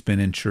she's been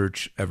in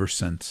church ever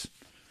since.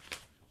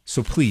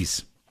 So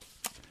please,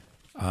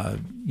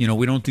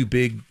 we don't do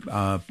big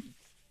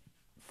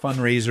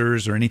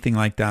fundraisers or anything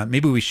like that.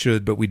 Maybe we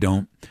should, but we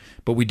don't.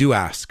 But we do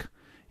ask.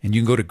 And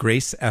you can go to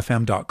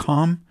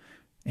gracefm.com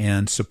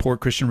and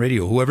support Christian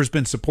radio. Whoever's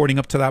been supporting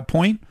up to that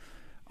point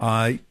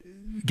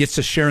gets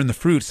to share in the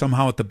fruit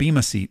somehow at the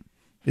Bema seat.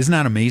 Isn't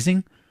that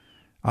amazing?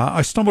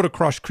 I stumbled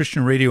across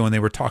Christian radio and they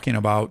were talking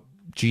about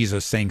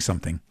Jesus saying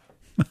something.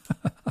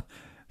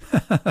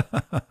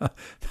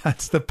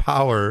 That's the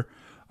power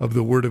of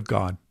the Word of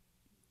God.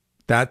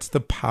 That's the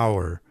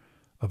power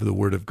of the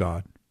Word of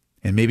God.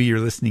 And maybe you're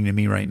listening to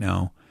me right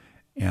now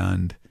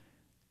and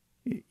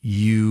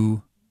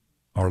you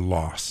are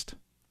lost.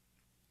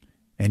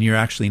 And you're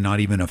actually not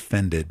even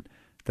offended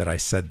that I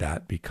said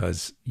that,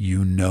 because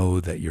you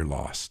know that you're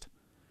lost.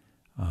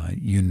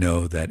 You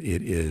know that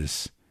it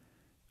is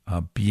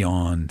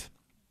beyond,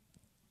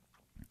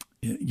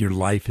 your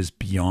life is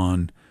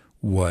beyond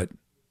what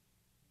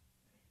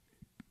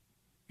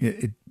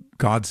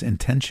God's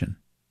intention,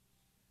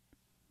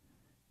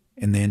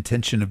 and the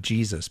intention of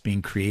Jesus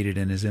being created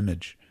in his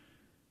image.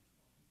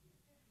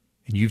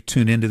 And you've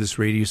tuned into this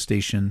radio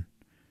station,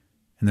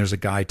 and there's a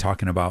guy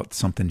talking about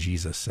something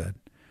Jesus said.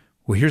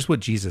 Well, here's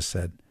what Jesus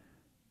said.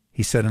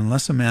 He said,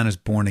 unless a man is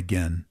born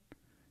again,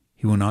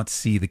 he will not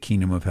see the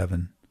kingdom of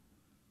heaven.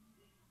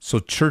 So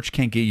church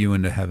can't get you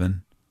into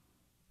heaven.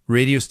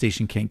 Radio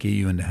station can't get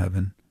you into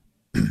heaven.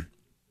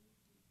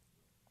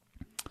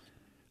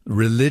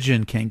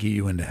 Religion can't get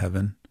you into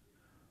heaven.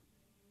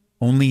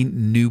 Only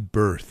new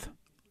birth.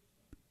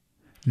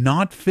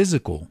 Not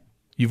physical.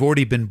 You've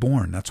already been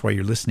born. That's why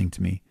you're listening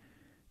to me.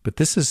 But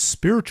this is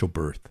spiritual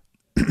birth.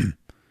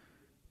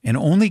 And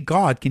only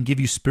God can give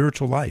you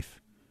spiritual life.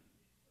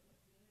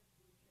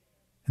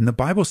 And the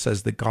Bible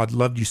says that God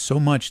loved you so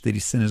much that he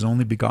sent his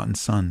only begotten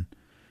Son,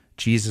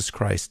 Jesus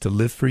Christ, to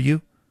live for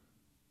you,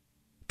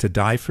 to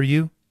die for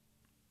you.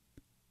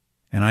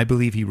 And I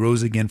believe he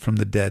rose again from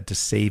the dead to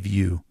save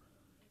you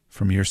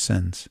from your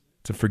sins,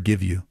 to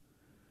forgive you,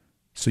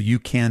 so you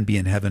can be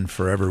in heaven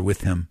forever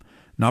with him,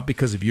 not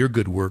because of your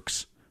good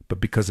works, but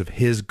because of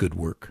his good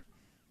work.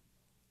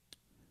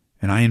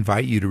 And I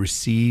invite you to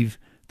receive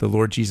the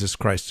Lord Jesus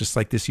Christ, just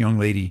like this young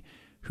lady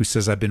who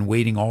says, I've been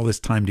waiting all this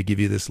time to give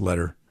you this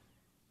letter.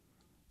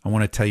 I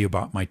want to tell you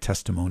about my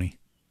testimony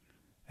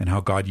and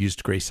how God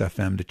used Grace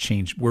FM to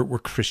change. We're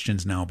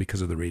Christians now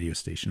because of the radio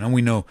station. And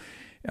we know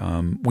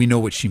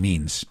what she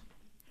means,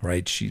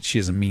 right? She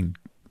doesn't mean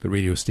the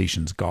radio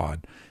station's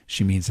God.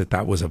 She means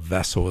that was a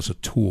vessel, as a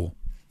tool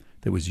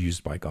that was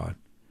used by God.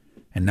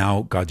 And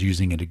now God's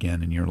using it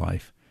again in your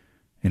life.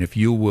 And if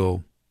you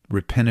will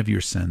repent of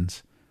your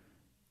sins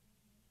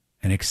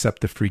and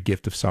accept the free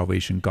gift of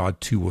salvation,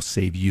 God too will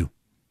save you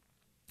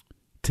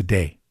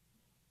today,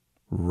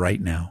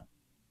 right now.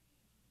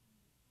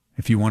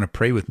 If you want to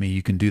pray with me,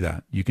 you can do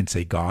that. You can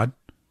say, God,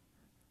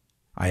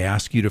 I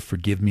ask you to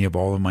forgive me of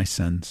all of my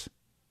sins,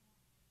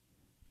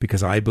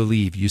 because I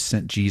believe you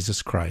sent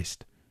Jesus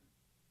Christ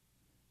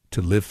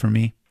to live for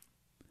me,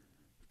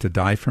 to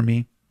die for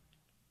me.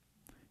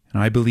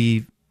 And I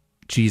believe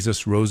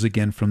Jesus rose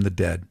again from the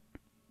dead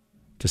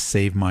to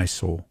save my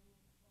soul.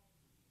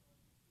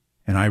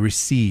 And I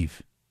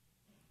receive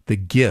the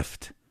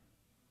gift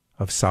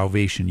of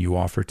salvation you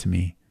offer to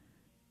me.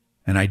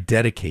 And I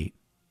dedicate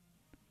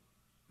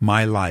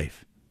my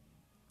life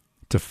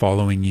to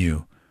following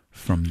you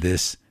from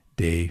this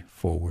day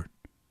forward.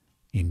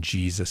 In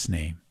Jesus'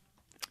 name,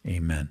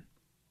 amen.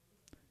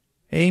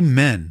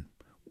 Amen.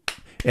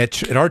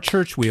 At our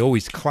church, we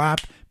always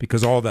clap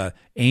because all the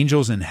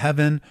angels in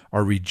heaven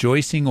are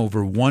rejoicing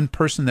over one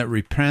person that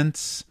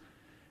repents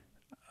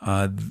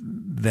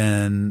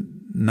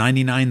than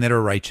 99 that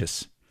are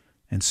righteous.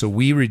 And so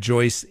we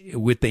rejoice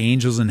with the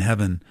angels in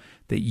heaven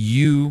that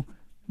you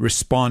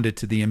responded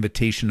to the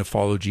invitation to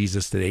follow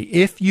Jesus today.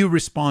 If you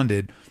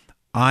responded,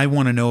 I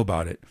want to know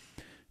about it.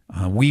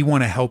 We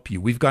want to help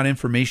you. We've got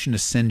information to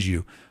send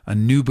you, a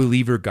new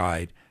believer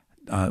guide.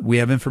 We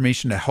have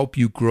information to help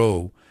you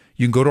grow.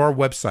 You can go to our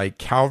website,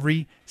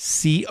 Calvary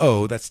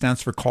CO, that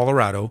stands for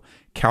Colorado,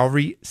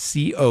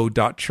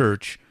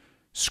 calvaryco.church.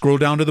 Scroll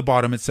down to the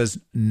bottom. It says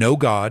Know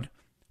God.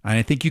 And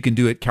I think you can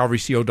do it,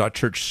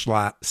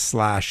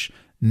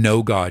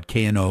 calvaryco.church/Know God,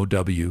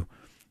 KNOW.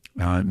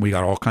 We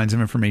got all kinds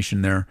of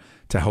information there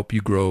to help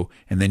you grow.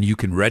 And then you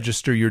can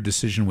register your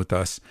decision with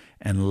us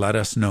and let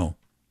us know.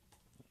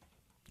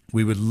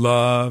 We would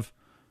love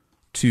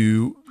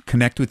to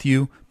connect with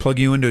you, plug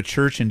you into a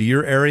church, into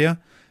your area.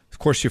 Of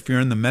course, if you're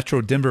in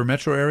the Denver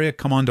metro area,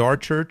 come on to our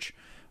church.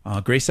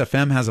 Grace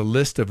FM has a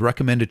list of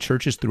recommended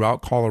churches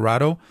throughout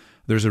Colorado.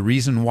 There's a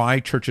reason why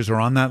churches are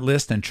on that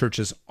list and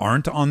churches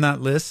aren't on that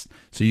list,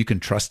 so you can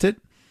trust it.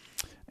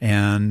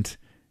 And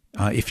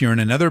if you're in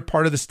another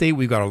part of the state,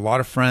 we've got a lot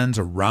of friends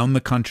around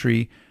the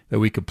country that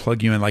we could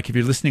plug you in. Like if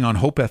you're listening on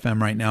Hope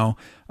FM right now,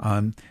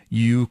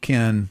 you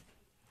can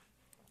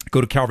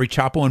go to Calvary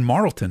Chapel in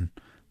Marlton,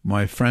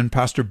 my friend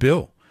Pastor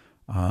Bill.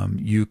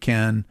 You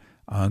can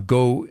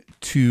go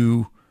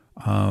to,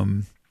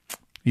 I've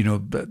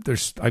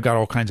got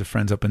all kinds of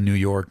friends up in New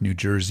York, New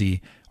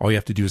Jersey. All you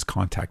have to do is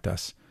contact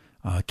us,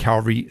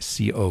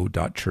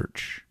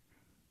 calvaryco.church.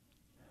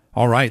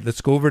 All right,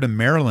 let's go over to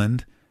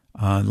Maryland.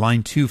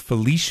 Line 2,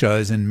 Felicia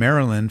is in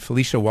Maryland.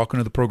 Felicia, welcome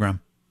to the program.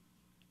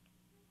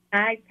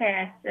 Hi,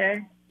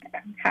 Pastor.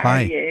 How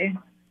Hi. are you?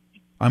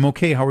 I'm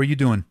okay. How are you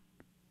doing?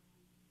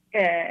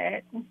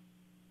 Good.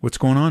 What's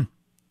going on?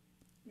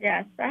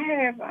 Yes, I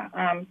have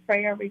a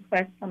prayer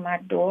request for my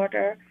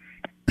daughter,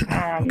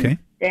 Okay.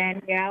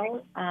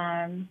 Danielle.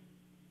 I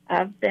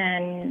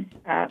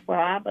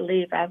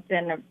believe I've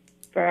been a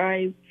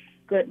very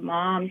good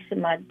mom to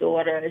my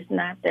daughter. It's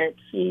not that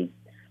she's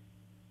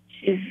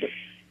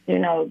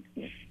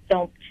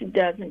she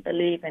doesn't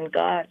believe in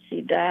God.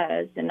 She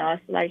does. And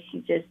it's like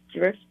she's just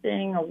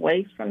drifting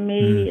away from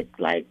me. It's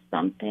like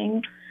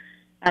something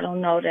I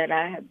don't know that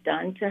I have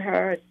done to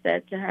her or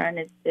said to her, and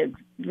it's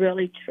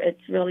really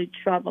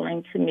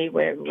troubling to me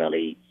where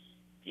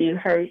she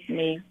hurt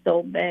me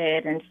so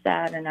bad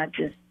inside, and I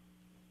just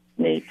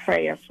need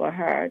prayer for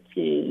her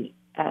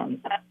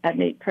I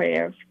need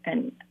prayer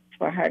and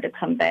for her to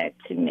come back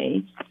to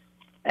me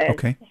as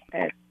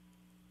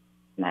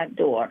my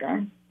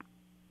daughter.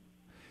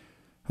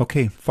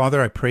 Okay,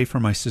 Father, I pray for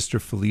my sister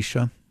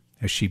Felicia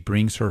as she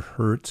brings her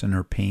hurts and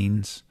her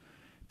pains.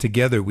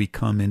 Together we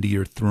come into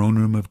your throne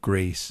room of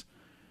grace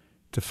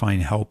to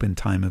find help in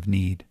time of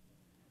need.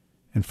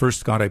 And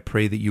first, God, I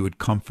pray that you would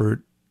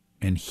comfort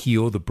and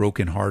heal the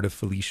broken heart of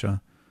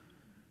Felicia,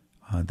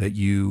 that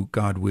you,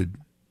 God, would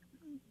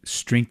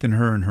strengthen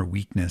her in her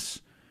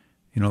weakness.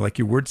 You know, like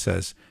your word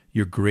says,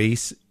 your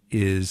grace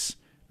is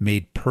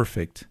made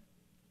perfect.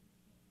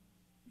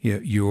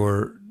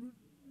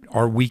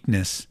 Our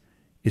weakness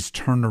is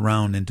turned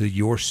around into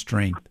your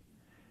strength.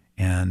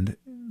 And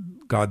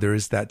God, there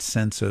is that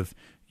sense of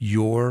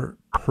your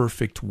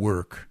perfect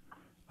work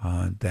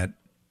that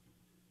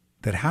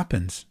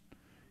happens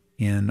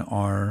in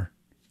our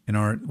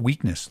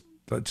weakness.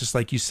 Just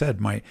like you said,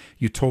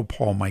 you told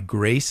Paul, my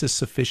grace is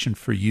sufficient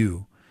for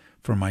you,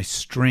 for my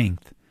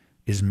strength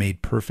is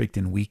made perfect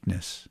in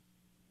weakness.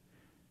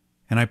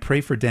 And I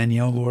pray for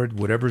Danielle, Lord,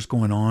 whatever's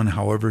going on,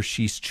 however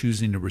she's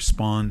choosing to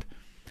respond.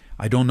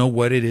 I don't know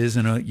what it is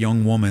in a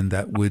young woman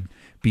that would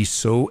be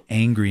so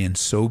angry and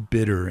so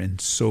bitter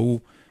and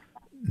so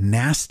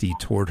nasty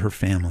toward her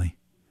family.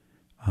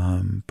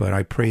 But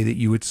I pray that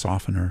you would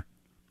soften her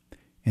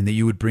and that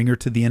you would bring her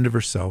to the end of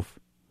herself,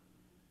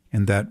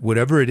 and that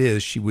whatever it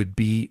is, she would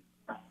be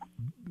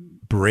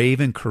brave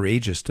and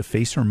courageous to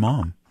face her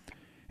mom.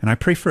 And I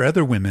pray for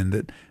other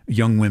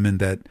young women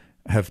that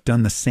have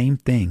done the same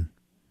thing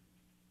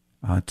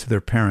to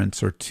their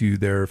parents or to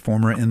their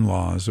former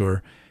in-laws,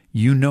 or,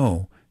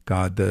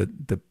 God, the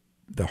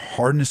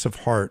hardness of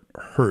heart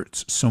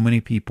hurts so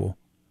many people.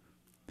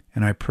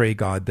 And I pray,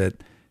 God,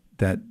 that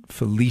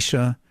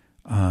Felicia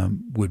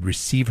would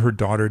receive her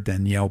daughter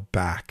Danielle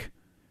back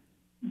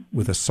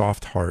with a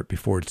soft heart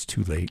before it's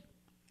too late.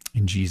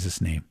 In Jesus'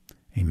 name,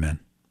 amen.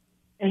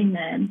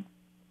 Amen.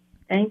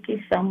 Thank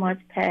you so much,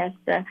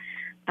 Pastor.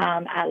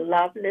 I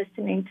love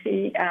listening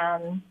to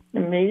the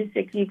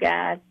music you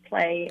guys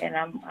play, and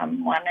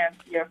I'm one of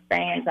your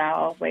fans. I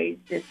always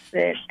just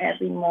sit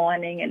every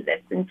morning and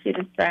listen to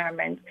the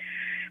sermons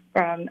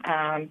from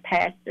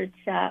Pastor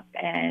Chuck,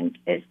 and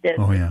it's just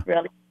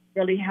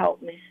really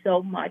helped me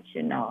so much,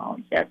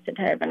 just to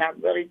have. And I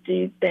really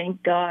do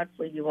thank God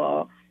for you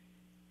all.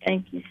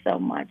 Thank you so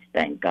much.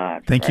 Thank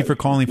God. Thank you for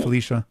calling,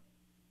 Felicia.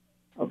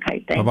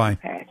 Okay, thank you,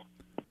 Pastor.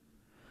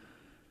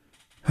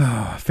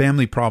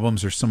 Family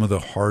problems are some of the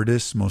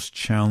hardest, most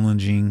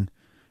challenging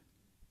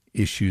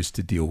issues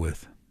to deal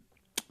with.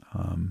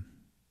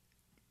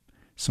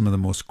 Some of the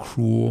most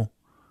cruel,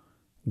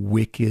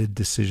 wicked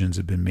decisions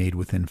have been made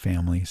within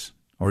families,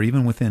 or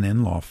even within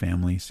in-law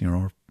families,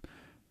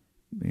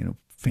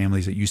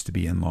 families that used to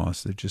be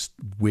in-laws. They're just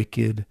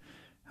wicked,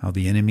 how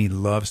the enemy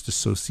loves to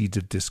sow seeds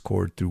of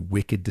discord through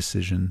wicked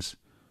decisions.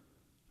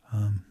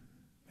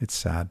 It's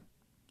sad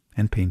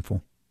and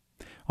painful.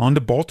 On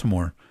to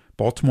Baltimore,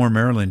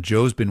 Maryland.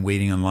 Joe's been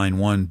waiting on line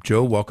 1.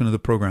 Joe, welcome to the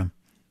program.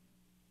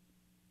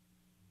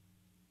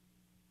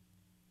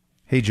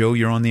 Hey, Joe,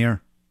 you're on the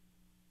air.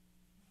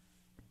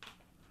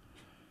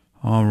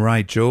 All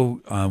right,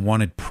 Joe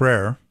wanted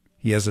prayer.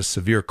 He has a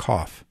severe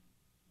cough.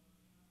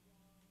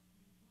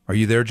 Are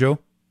you there, Joe?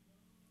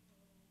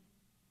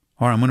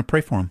 All right, I'm going to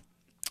pray for him.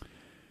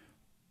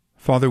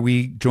 Father,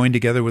 we join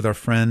together with our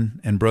friend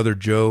and brother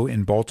Joe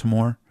in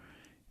Baltimore,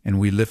 and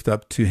we lift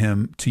up to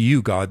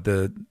you, God,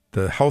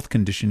 the health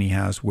condition he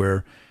has,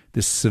 where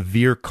this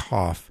severe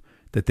cough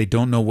that they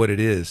don't know what it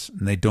is,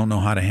 and they don't know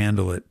how to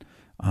handle it,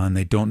 and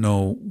they don't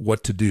know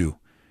what to do.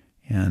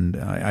 And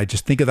I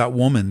just think of that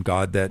woman,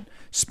 God, that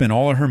spent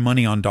all of her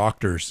money on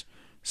doctors,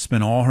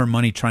 spent all her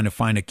money trying to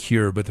find a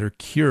cure, but her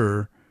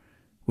cure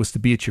was to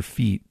be at your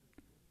feet.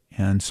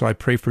 And so I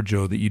pray for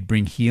Joe that you'd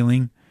bring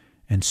healing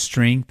and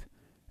strength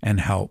and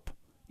help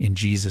in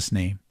Jesus'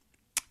 name.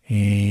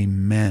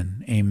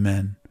 Amen.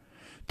 Amen.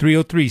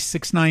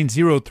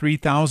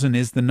 303-690-3000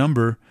 is the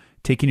number.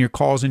 Taking your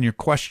calls and your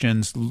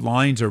questions.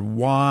 Lines are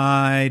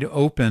wide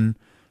open.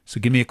 So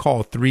give me a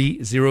call,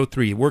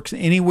 303. It works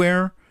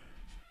anywhere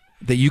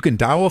that you can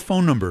dial a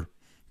phone number,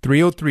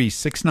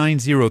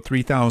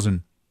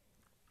 303-690-3000.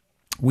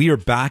 We are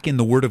back in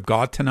the Word of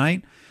God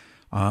tonight.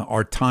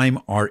 Our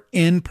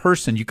in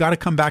person. You got to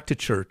come back to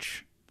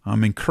church.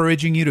 I'm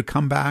encouraging you to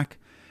come back.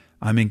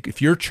 I mean,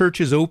 if your church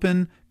is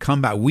open,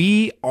 come back.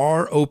 We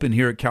are open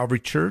here at Calvary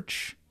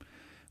Church.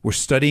 We're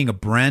studying a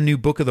brand new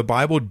book of the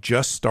Bible,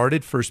 just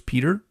started, 1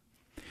 Peter.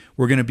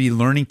 We're going to be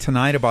learning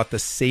tonight about the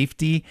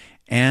safety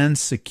and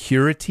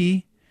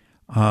security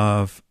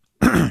of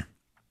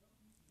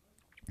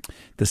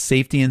the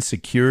safety and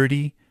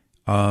security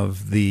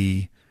of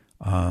the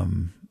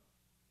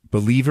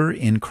believer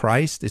in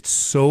Christ. It's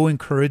so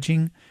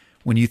encouraging.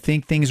 When you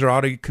think things are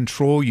out of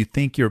control, you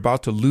think you're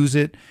about to lose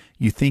it,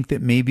 you think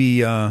that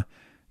maybe the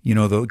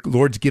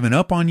Lord's given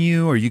up on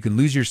you, or you can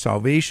lose your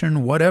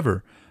salvation,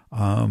 whatever.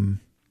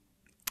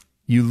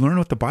 You learn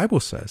what the Bible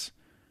says.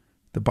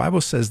 The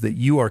Bible says that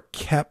you are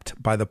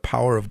kept by the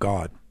power of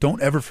God. Don't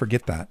ever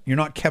forget that. You're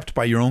not kept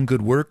by your own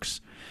good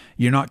works.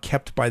 You're not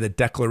kept by the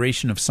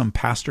declaration of some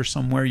pastor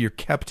somewhere. You're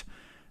kept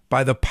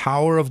by the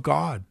power of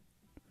God.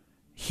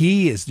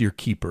 He is your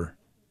keeper.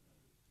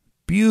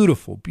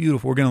 Beautiful,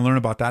 beautiful. We're going to learn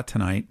about that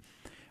tonight.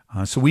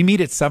 So we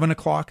meet at 7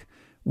 o'clock.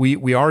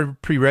 We are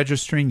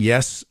pre-registering.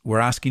 Yes, we're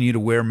asking you to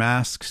wear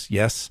masks.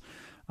 Yes.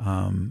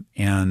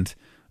 And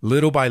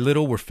little by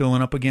little, we're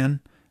filling up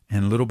again.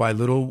 And little by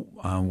little,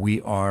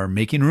 we are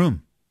making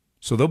room.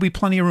 So there'll be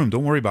plenty of room.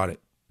 Don't worry about it.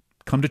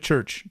 Come to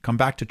church. Come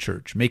back to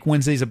church. Make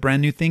Wednesdays a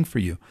brand new thing for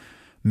you.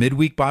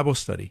 Midweek Bible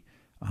study.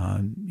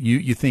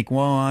 You think,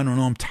 well, I don't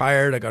know, I'm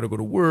tired. I got to go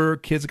to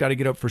work. Kids got to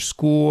get up for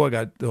school. I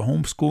got the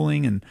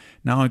homeschooling, and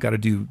now I got to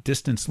do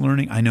distance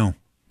learning. I know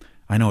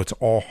it's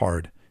all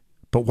hard.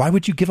 But why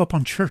would you give up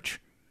on church?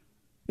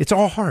 It's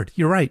all hard.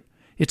 You're right.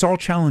 It's all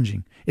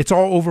challenging. It's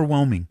all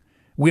overwhelming.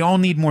 We all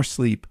need more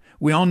sleep.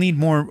 We all need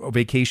more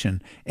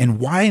vacation. And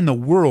why in the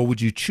world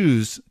would you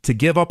choose to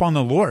give up on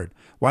the Lord?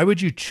 Why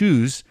would you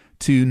choose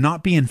to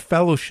not be in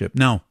fellowship?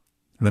 Now,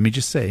 let me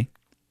just say,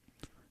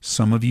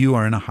 some of you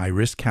are in a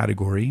high-risk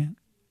category.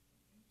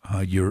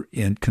 You're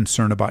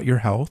concerned about your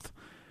health,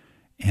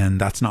 and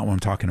that's not what I'm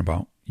talking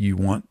about. You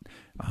want,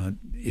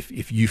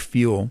 if you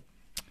feel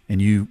and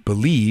you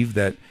believe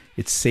that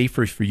it's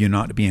safer for you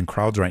not to be in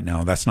crowds right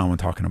now, that's not what I'm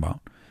talking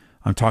about.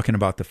 I'm talking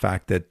about the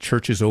fact that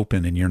church is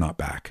open and you're not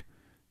back.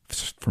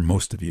 For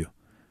most of you.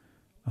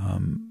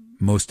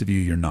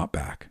 You're not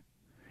back.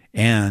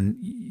 And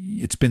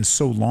it's been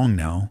so long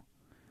now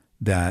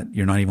that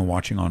you're not even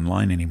watching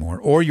online anymore.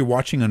 Or you're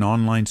watching an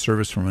online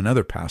service from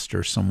another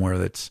pastor somewhere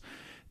that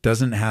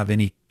doesn't have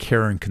any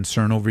care and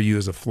concern over you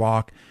as a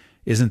flock,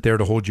 isn't there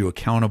to hold you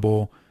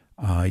accountable,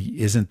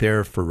 isn't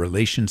there for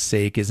relation's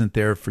sake, isn't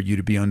there for you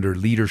to be under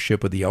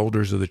leadership of the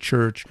elders of the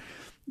church.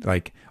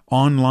 Like,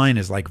 online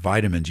is like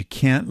vitamins. You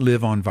can't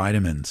live on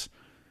vitamins.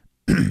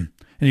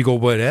 And you go,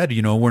 but Ed,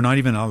 we're not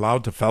even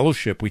allowed to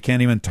fellowship. We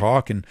can't even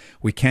talk, and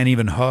we can't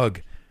even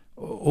hug.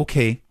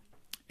 Okay.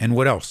 And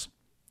what else?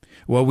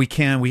 Well,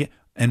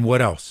 and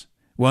what else?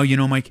 Well,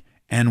 Mike,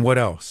 and what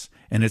else?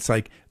 And it's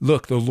like,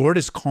 look, the Lord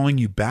is calling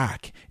you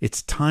back.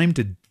 It's time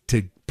to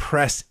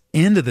press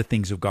into the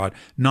things of God,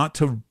 not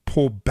to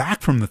pull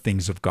back from the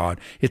things of God.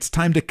 It's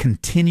time to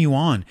continue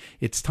on.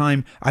 It's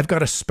time. I've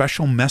got a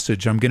special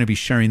message I'm going to be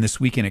sharing this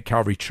weekend at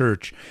Calvary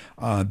Church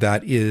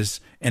that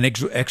is an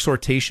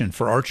exhortation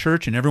for our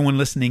church and everyone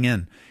listening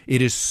in.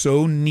 It is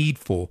so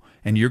needful,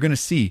 and you're going to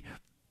see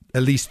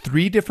at least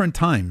 3 different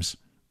times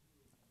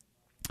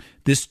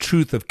this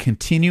truth of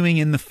continuing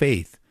in the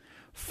faith,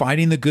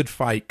 fighting the good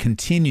fight,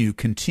 continue.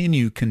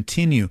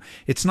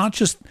 It's not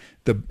just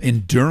the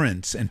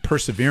endurance and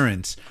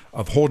perseverance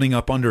of holding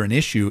up under an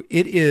issue.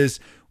 It is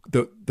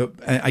the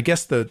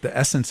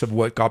essence of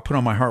what God put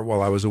on my heart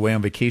while I was away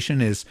on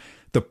vacation is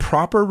the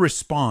proper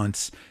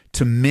response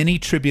to many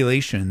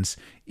tribulations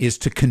is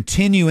to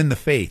continue in the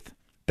faith.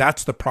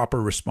 That's the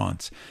proper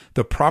response.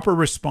 The proper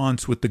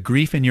response with the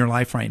grief in your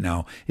life right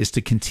now is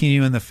to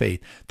continue in the faith.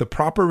 The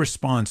proper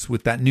response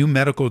with that new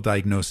medical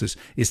diagnosis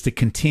is to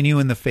continue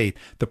in the faith.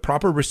 The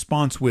proper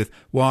response with,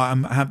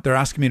 they're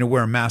asking me to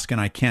wear a mask and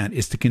I can't,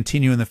 is to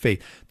continue in the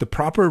faith. The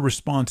proper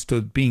response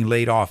to being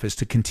laid off is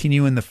to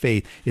continue in the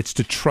faith. It's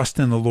to trust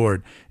in the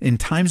Lord. In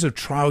times of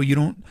trial, we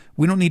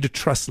don't need to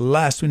trust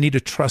less. We need to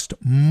trust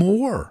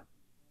more.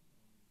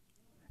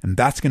 And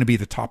that's going to be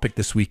the topic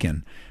this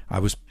weekend. I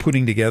was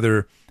putting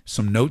together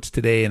some notes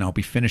today, and I'll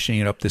be finishing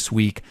it up this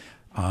week.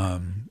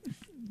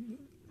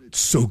 It's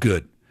so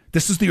good.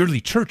 This is the early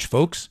church,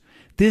 folks.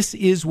 This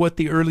is what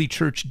the early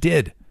church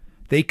did.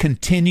 They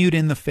continued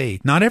in the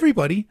faith. Not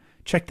everybody.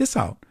 Check this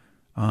out.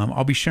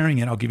 I'll be sharing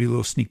it. I'll give you a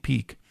little sneak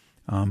peek.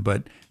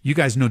 But you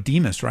guys know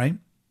Demas, right?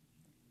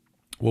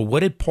 Well,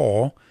 what did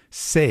Paul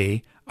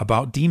say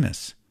about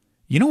Demas?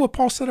 You know what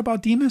Paul said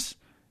about Demas?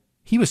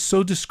 He was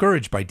so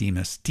discouraged by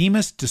Demas.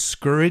 Demas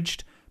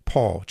discouraged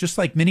Paul, just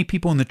like many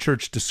people in the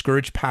church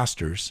discourage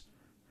pastors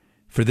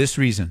for this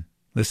reason.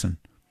 Listen,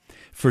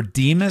 for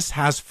Demas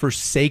has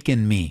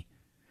forsaken me,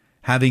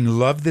 having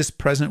loved this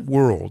present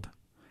world,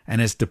 and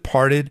has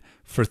departed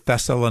for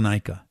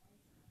Thessalonica.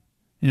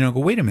 Go,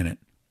 wait a minute.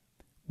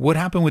 What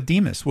happened with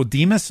Demas? Well,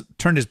 Demas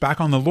turned his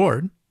back on the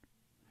Lord,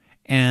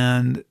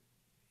 and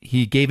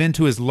he gave in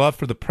to his love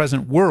for the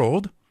present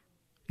world,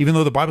 even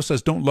though the Bible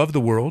says don't love the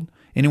world.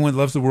 Anyone that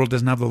loves the world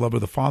doesn't have the love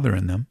of the Father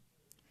in them.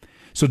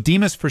 So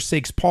Demas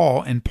forsakes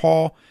Paul, and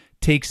Paul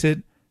takes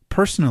it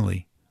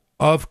personally.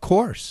 Of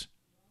course.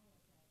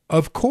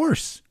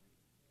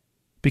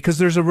 Because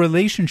there's a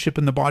relationship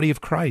in the body of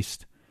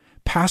Christ.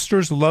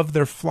 Pastors love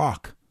their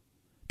flock.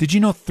 Did you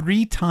know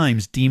 3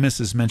 times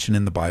Demas is mentioned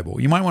in the Bible?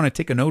 You might want to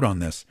take a note on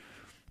this.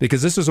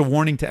 because this is a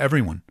warning to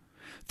everyone.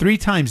 3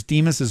 times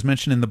Demas is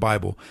mentioned in the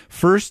Bible.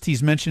 First,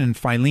 he's mentioned in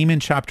Philemon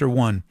chapter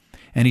 1,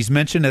 and he's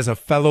mentioned as a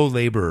fellow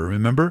laborer.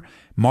 Remember?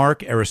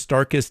 Mark,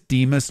 Aristarchus,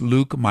 Demas,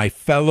 Luke, my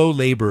fellow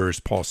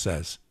laborers, Paul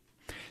says.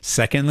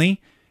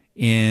 Secondly,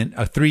 in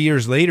 3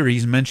 years later,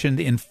 he's mentioned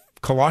in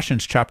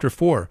Colossians chapter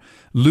 4.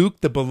 Luke,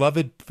 the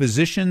beloved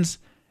physician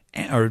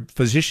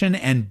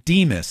and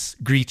Demas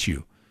greet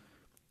you.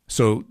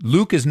 So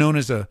Luke is known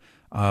as a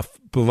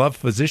beloved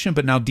physician,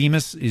 but now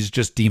Demas is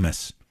just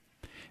Demas.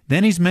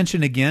 Then he's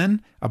mentioned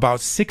again about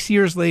 6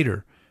 years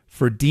later,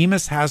 for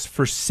Demas has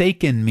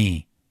forsaken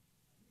me,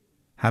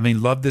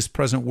 having loved this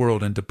present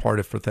world and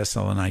departed for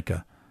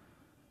Thessalonica.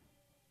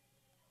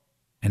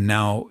 And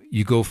now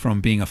you go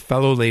from being a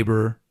fellow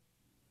laborer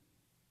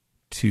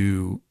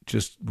to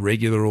just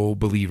regular old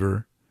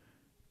believer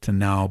to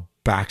now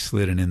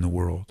backslidden in the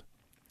world.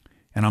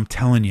 And I'm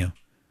telling you,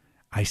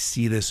 I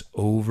see this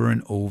over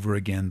and over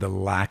again, the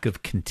lack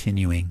of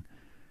continuing.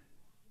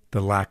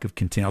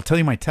 I'll tell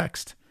you my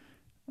text.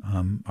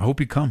 I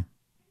hope you come.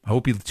 I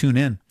hope you tune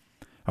in.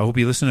 I hope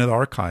you listen to the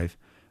archive.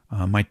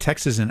 My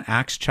text is in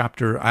Acts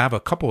chapter, I have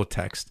a couple of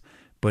texts,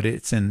 but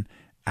it's in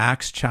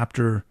Acts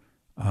chapter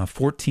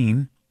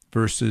 14,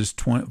 verses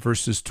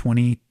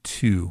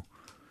 22.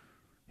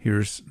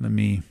 I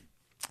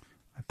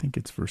think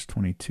it's verse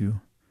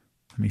 22.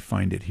 Let me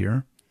find it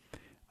here.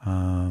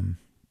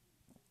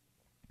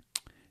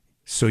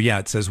 So yeah,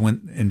 it says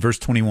in verse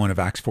 21 of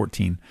Acts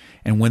 14,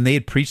 and when they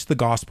had preached the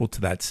gospel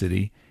to that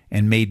city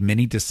and made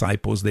many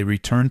disciples, they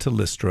returned to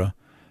Lystra,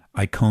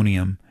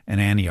 Iconium, and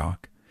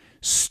Antioch,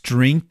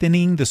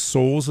 strengthening the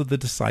souls of the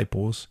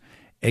disciples,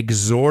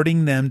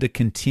 exhorting them to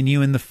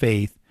continue in the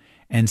faith,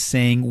 and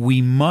saying,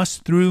 we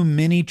must through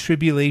many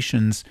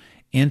tribulations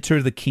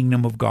enter the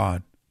kingdom of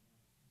God.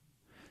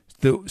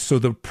 So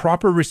the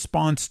proper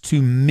response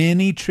to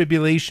many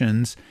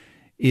tribulations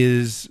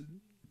is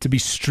to be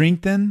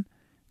strengthened,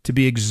 to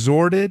be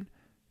exhorted,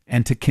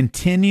 and to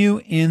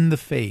continue in the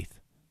faith.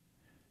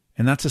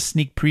 And that's a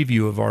sneak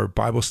preview of our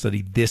Bible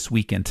study this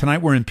weekend.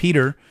 Tonight we're in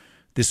Peter.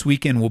 This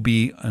weekend will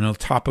be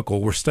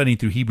topical. We're studying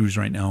through Hebrews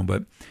right now,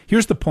 but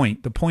here's the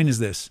point. The point is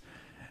this.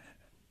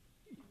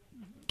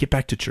 Get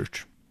back to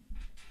church.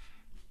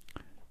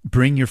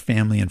 Bring your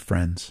family and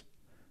friends.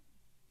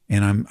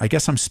 And I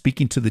guess I'm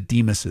speaking to the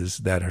Demases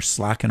that are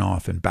slacking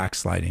off and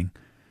backsliding.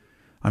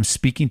 I'm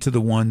speaking to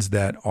the ones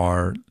that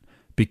are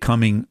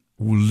becoming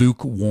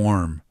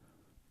lukewarm,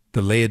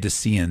 the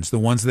Laodiceans, the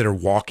ones that are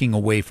walking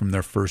away from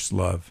their first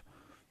love,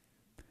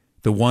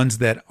 the ones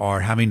that are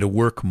having to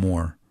work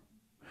more,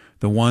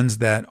 the ones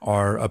that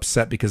are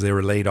upset because they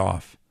were laid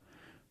off,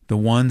 the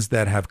ones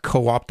that have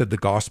co-opted the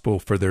gospel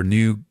for their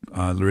new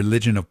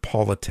religion of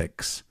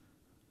politics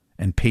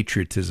and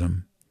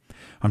patriotism.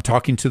 I'm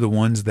talking to the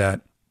ones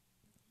that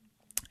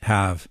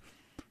have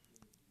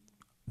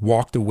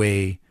walked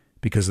away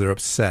because they're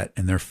upset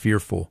and they're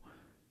fearful.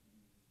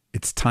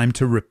 It's time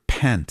to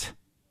repent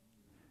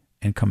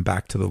and come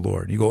back to the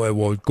Lord. You go,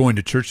 well, going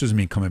to church doesn't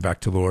mean coming back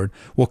to the Lord.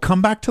 Well,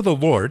 come back to the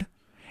Lord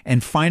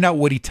and find out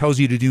what he tells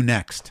you to do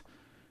next.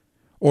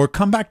 Or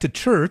come back to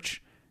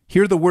church,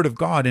 hear the word of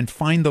God, and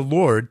find the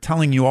Lord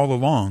telling you all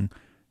along,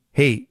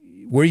 hey,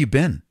 where you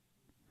been?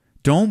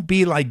 Don't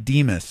be like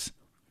Demas,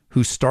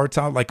 who starts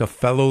out like a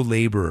fellow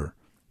laborer,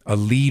 a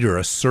leader,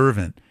 a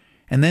servant,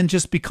 and then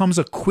just becomes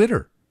a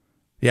quitter.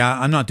 Yeah,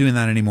 I'm not doing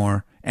that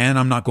anymore, and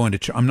I'm not going to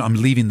church. I'm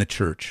leaving the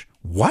church.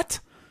 What?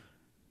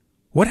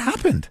 What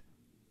happened?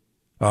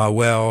 I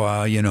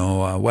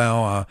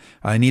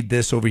need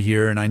this over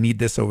here, and I need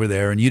this over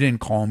there, and you didn't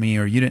call me,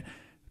 or you didn't.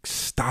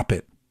 Stop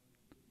it.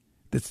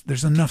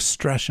 There's enough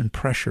stress and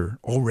pressure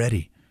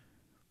already.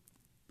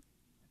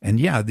 And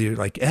yeah, they're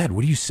like, Ed,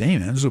 what are you saying,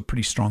 man? Those are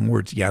pretty strong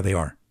words. Yeah, they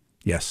are.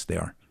 Yes, they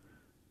are.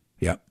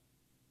 Yep.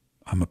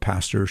 I'm a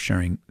pastor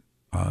sharing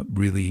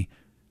really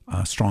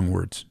strong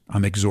words.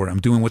 I'm exhorting. I'm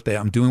doing what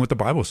the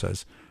Bible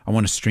says. I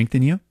want to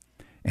strengthen you,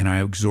 and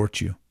I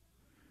exhort you.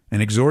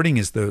 And exhorting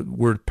is the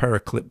word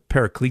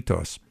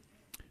parakletos.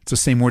 It's the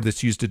same word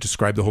that's used to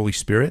describe the Holy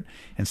Spirit.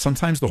 And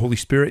sometimes the Holy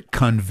Spirit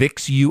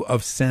convicts you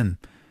of sin.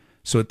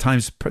 So at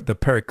times the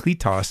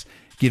parakletos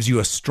gives you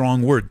a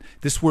strong word.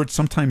 This word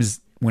sometimes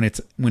when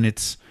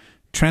it's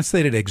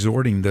translated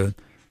exhorting,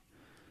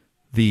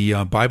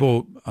 the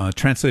Bible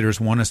translators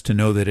want us to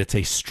know that it's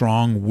a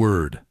strong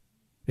word.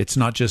 It's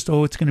not just,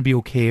 it's going to be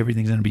okay,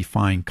 everything's going to be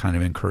fine kind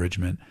of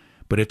encouragement,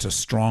 but it's a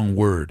strong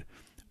word.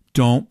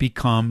 Don't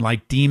become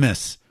like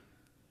Demas.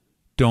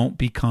 Don't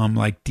become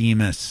like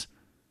Demas.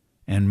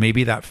 And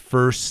maybe that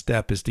first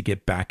step is to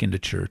get back into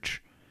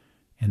church.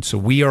 And so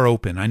we are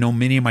open. I know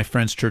many of my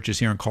friends' churches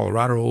here in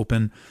Colorado are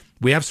open.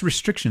 We have some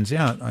restrictions,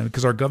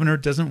 because our governor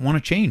doesn't want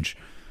to change.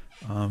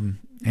 And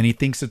he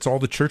thinks it's all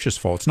the church's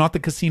fault. It's not the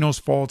casino's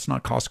fault. It's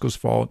not Costco's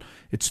fault.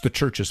 It's the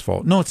church's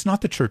fault. No, it's not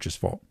the church's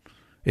fault.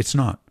 It's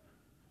not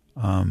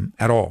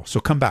at all. So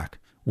come back.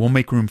 We'll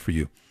make room for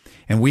you.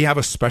 And we have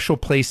a special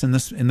place in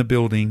the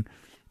building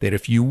that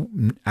if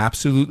you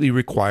absolutely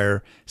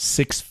require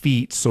 6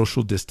 feet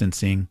social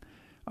distancing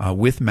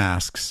with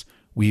masks,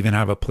 we even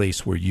have a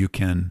place where you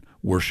can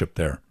worship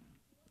there.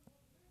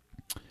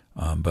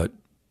 But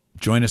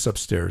join us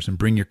upstairs and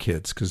bring your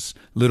kids, because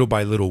little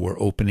by little we're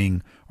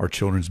opening our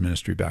children's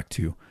ministry back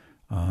to you.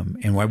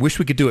 And I wish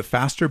we could do it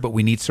faster, but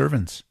we need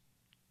servants.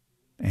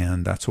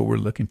 And that's what we're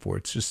looking for.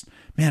 It's just,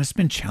 man, it's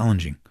been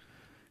challenging.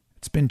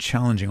 It's been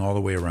challenging all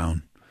the way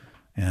around.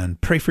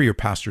 And pray for your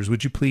pastors,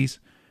 would you please?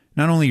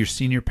 Not only your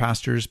senior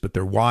pastors, but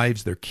their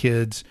wives, their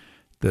kids,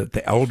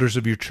 the elders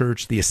of your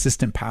church, the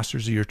assistant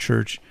pastors of your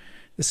church.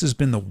 This has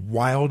been the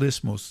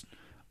wildest, most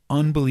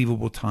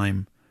unbelievable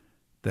time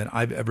that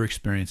I've ever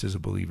experienced as a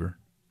believer.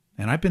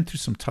 And I've been through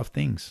some tough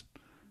things.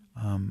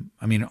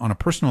 I mean, on a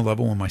personal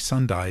level, when my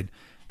son died,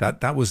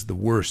 that was the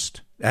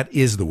worst. That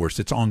is the worst.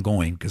 It's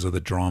ongoing because of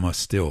the drama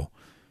still.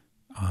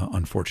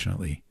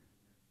 Unfortunately,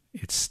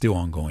 it's still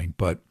ongoing.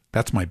 But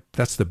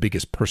that's the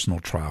biggest personal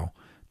trial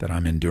that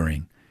I'm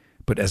enduring.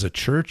 But as a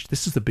church,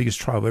 this is the biggest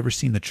trial I've ever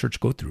seen the church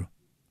go through.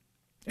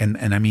 And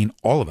I mean,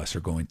 all of us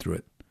are going through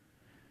it.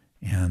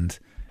 And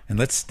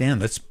let's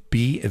stand. Let's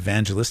be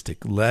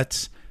evangelistic.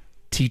 Let's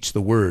teach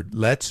the word.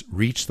 Let's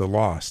reach the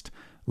lost.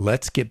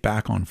 Let's get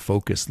back on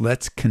focus.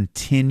 Let's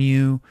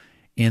continue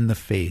in the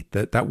faith.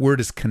 That word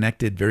is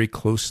connected very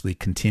closely,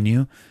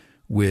 continue,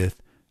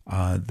 with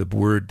the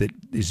word that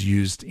is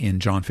used in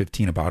John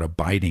 15 about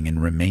abiding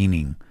and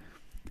remaining.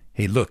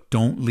 Hey, look,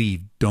 don't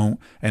leave. Don't.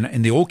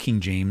 And the Old King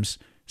James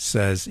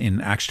says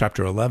in Acts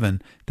chapter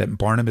 11 that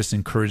Barnabas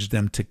encouraged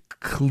them to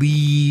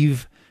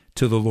cleave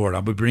to the Lord.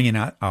 I'll be bringing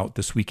that out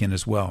this weekend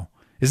as well.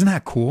 Isn't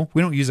that cool?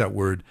 We don't use that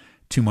word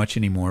too much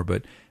anymore,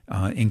 but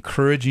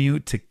encouraging you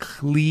to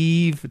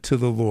cleave to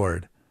the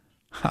Lord.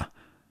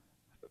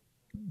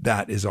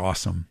 That is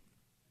awesome.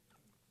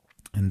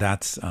 And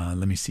that's,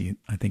 let me see,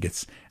 I think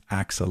it's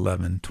Acts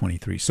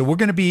 11:23. So we're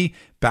going to be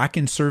back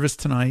in service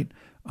tonight.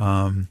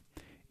 And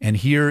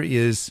here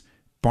is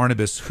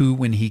Barnabas, who,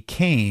 when he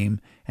came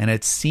and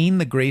had seen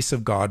the grace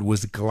of God,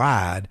 was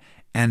glad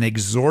and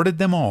exhorted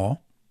them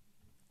all.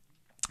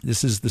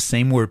 This is the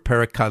same word,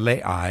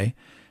 parakalei,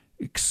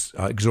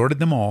 exhorted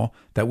them all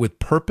that with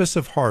purpose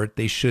of heart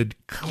they should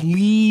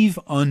cleave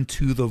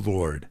unto the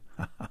Lord.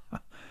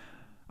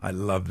 I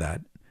love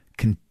that.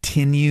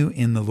 Continue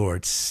in the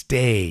Lord.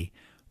 Stay,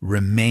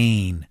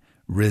 remain,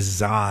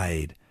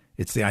 reside.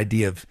 It's the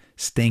idea of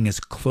staying as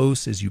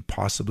close as you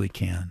possibly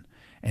can.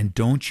 And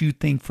don't you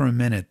think for a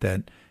minute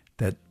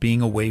that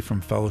being away from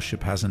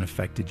fellowship hasn't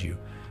affected you.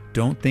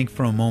 Don't think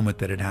for a moment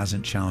that it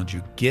hasn't challenged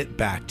you. Get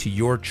back to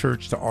your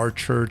church, to our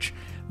church.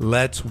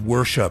 Let's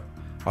worship.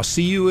 I'll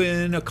see you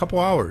in a couple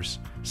hours,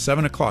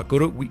 7 o'clock. Go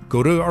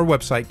to our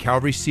website,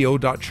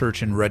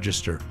 calvaryco.church, and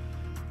register.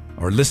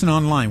 Or listen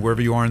online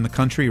wherever you are in the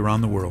country,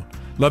 around the world.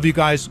 Love you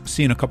guys.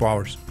 See you in a couple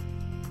hours.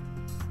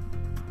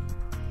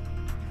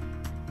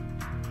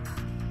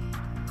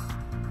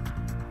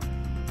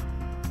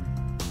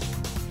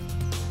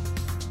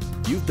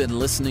 You've been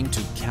listening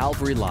to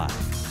Calvary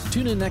Live.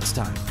 Tune in next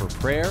time for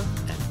prayer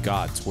and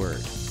God's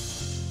Word.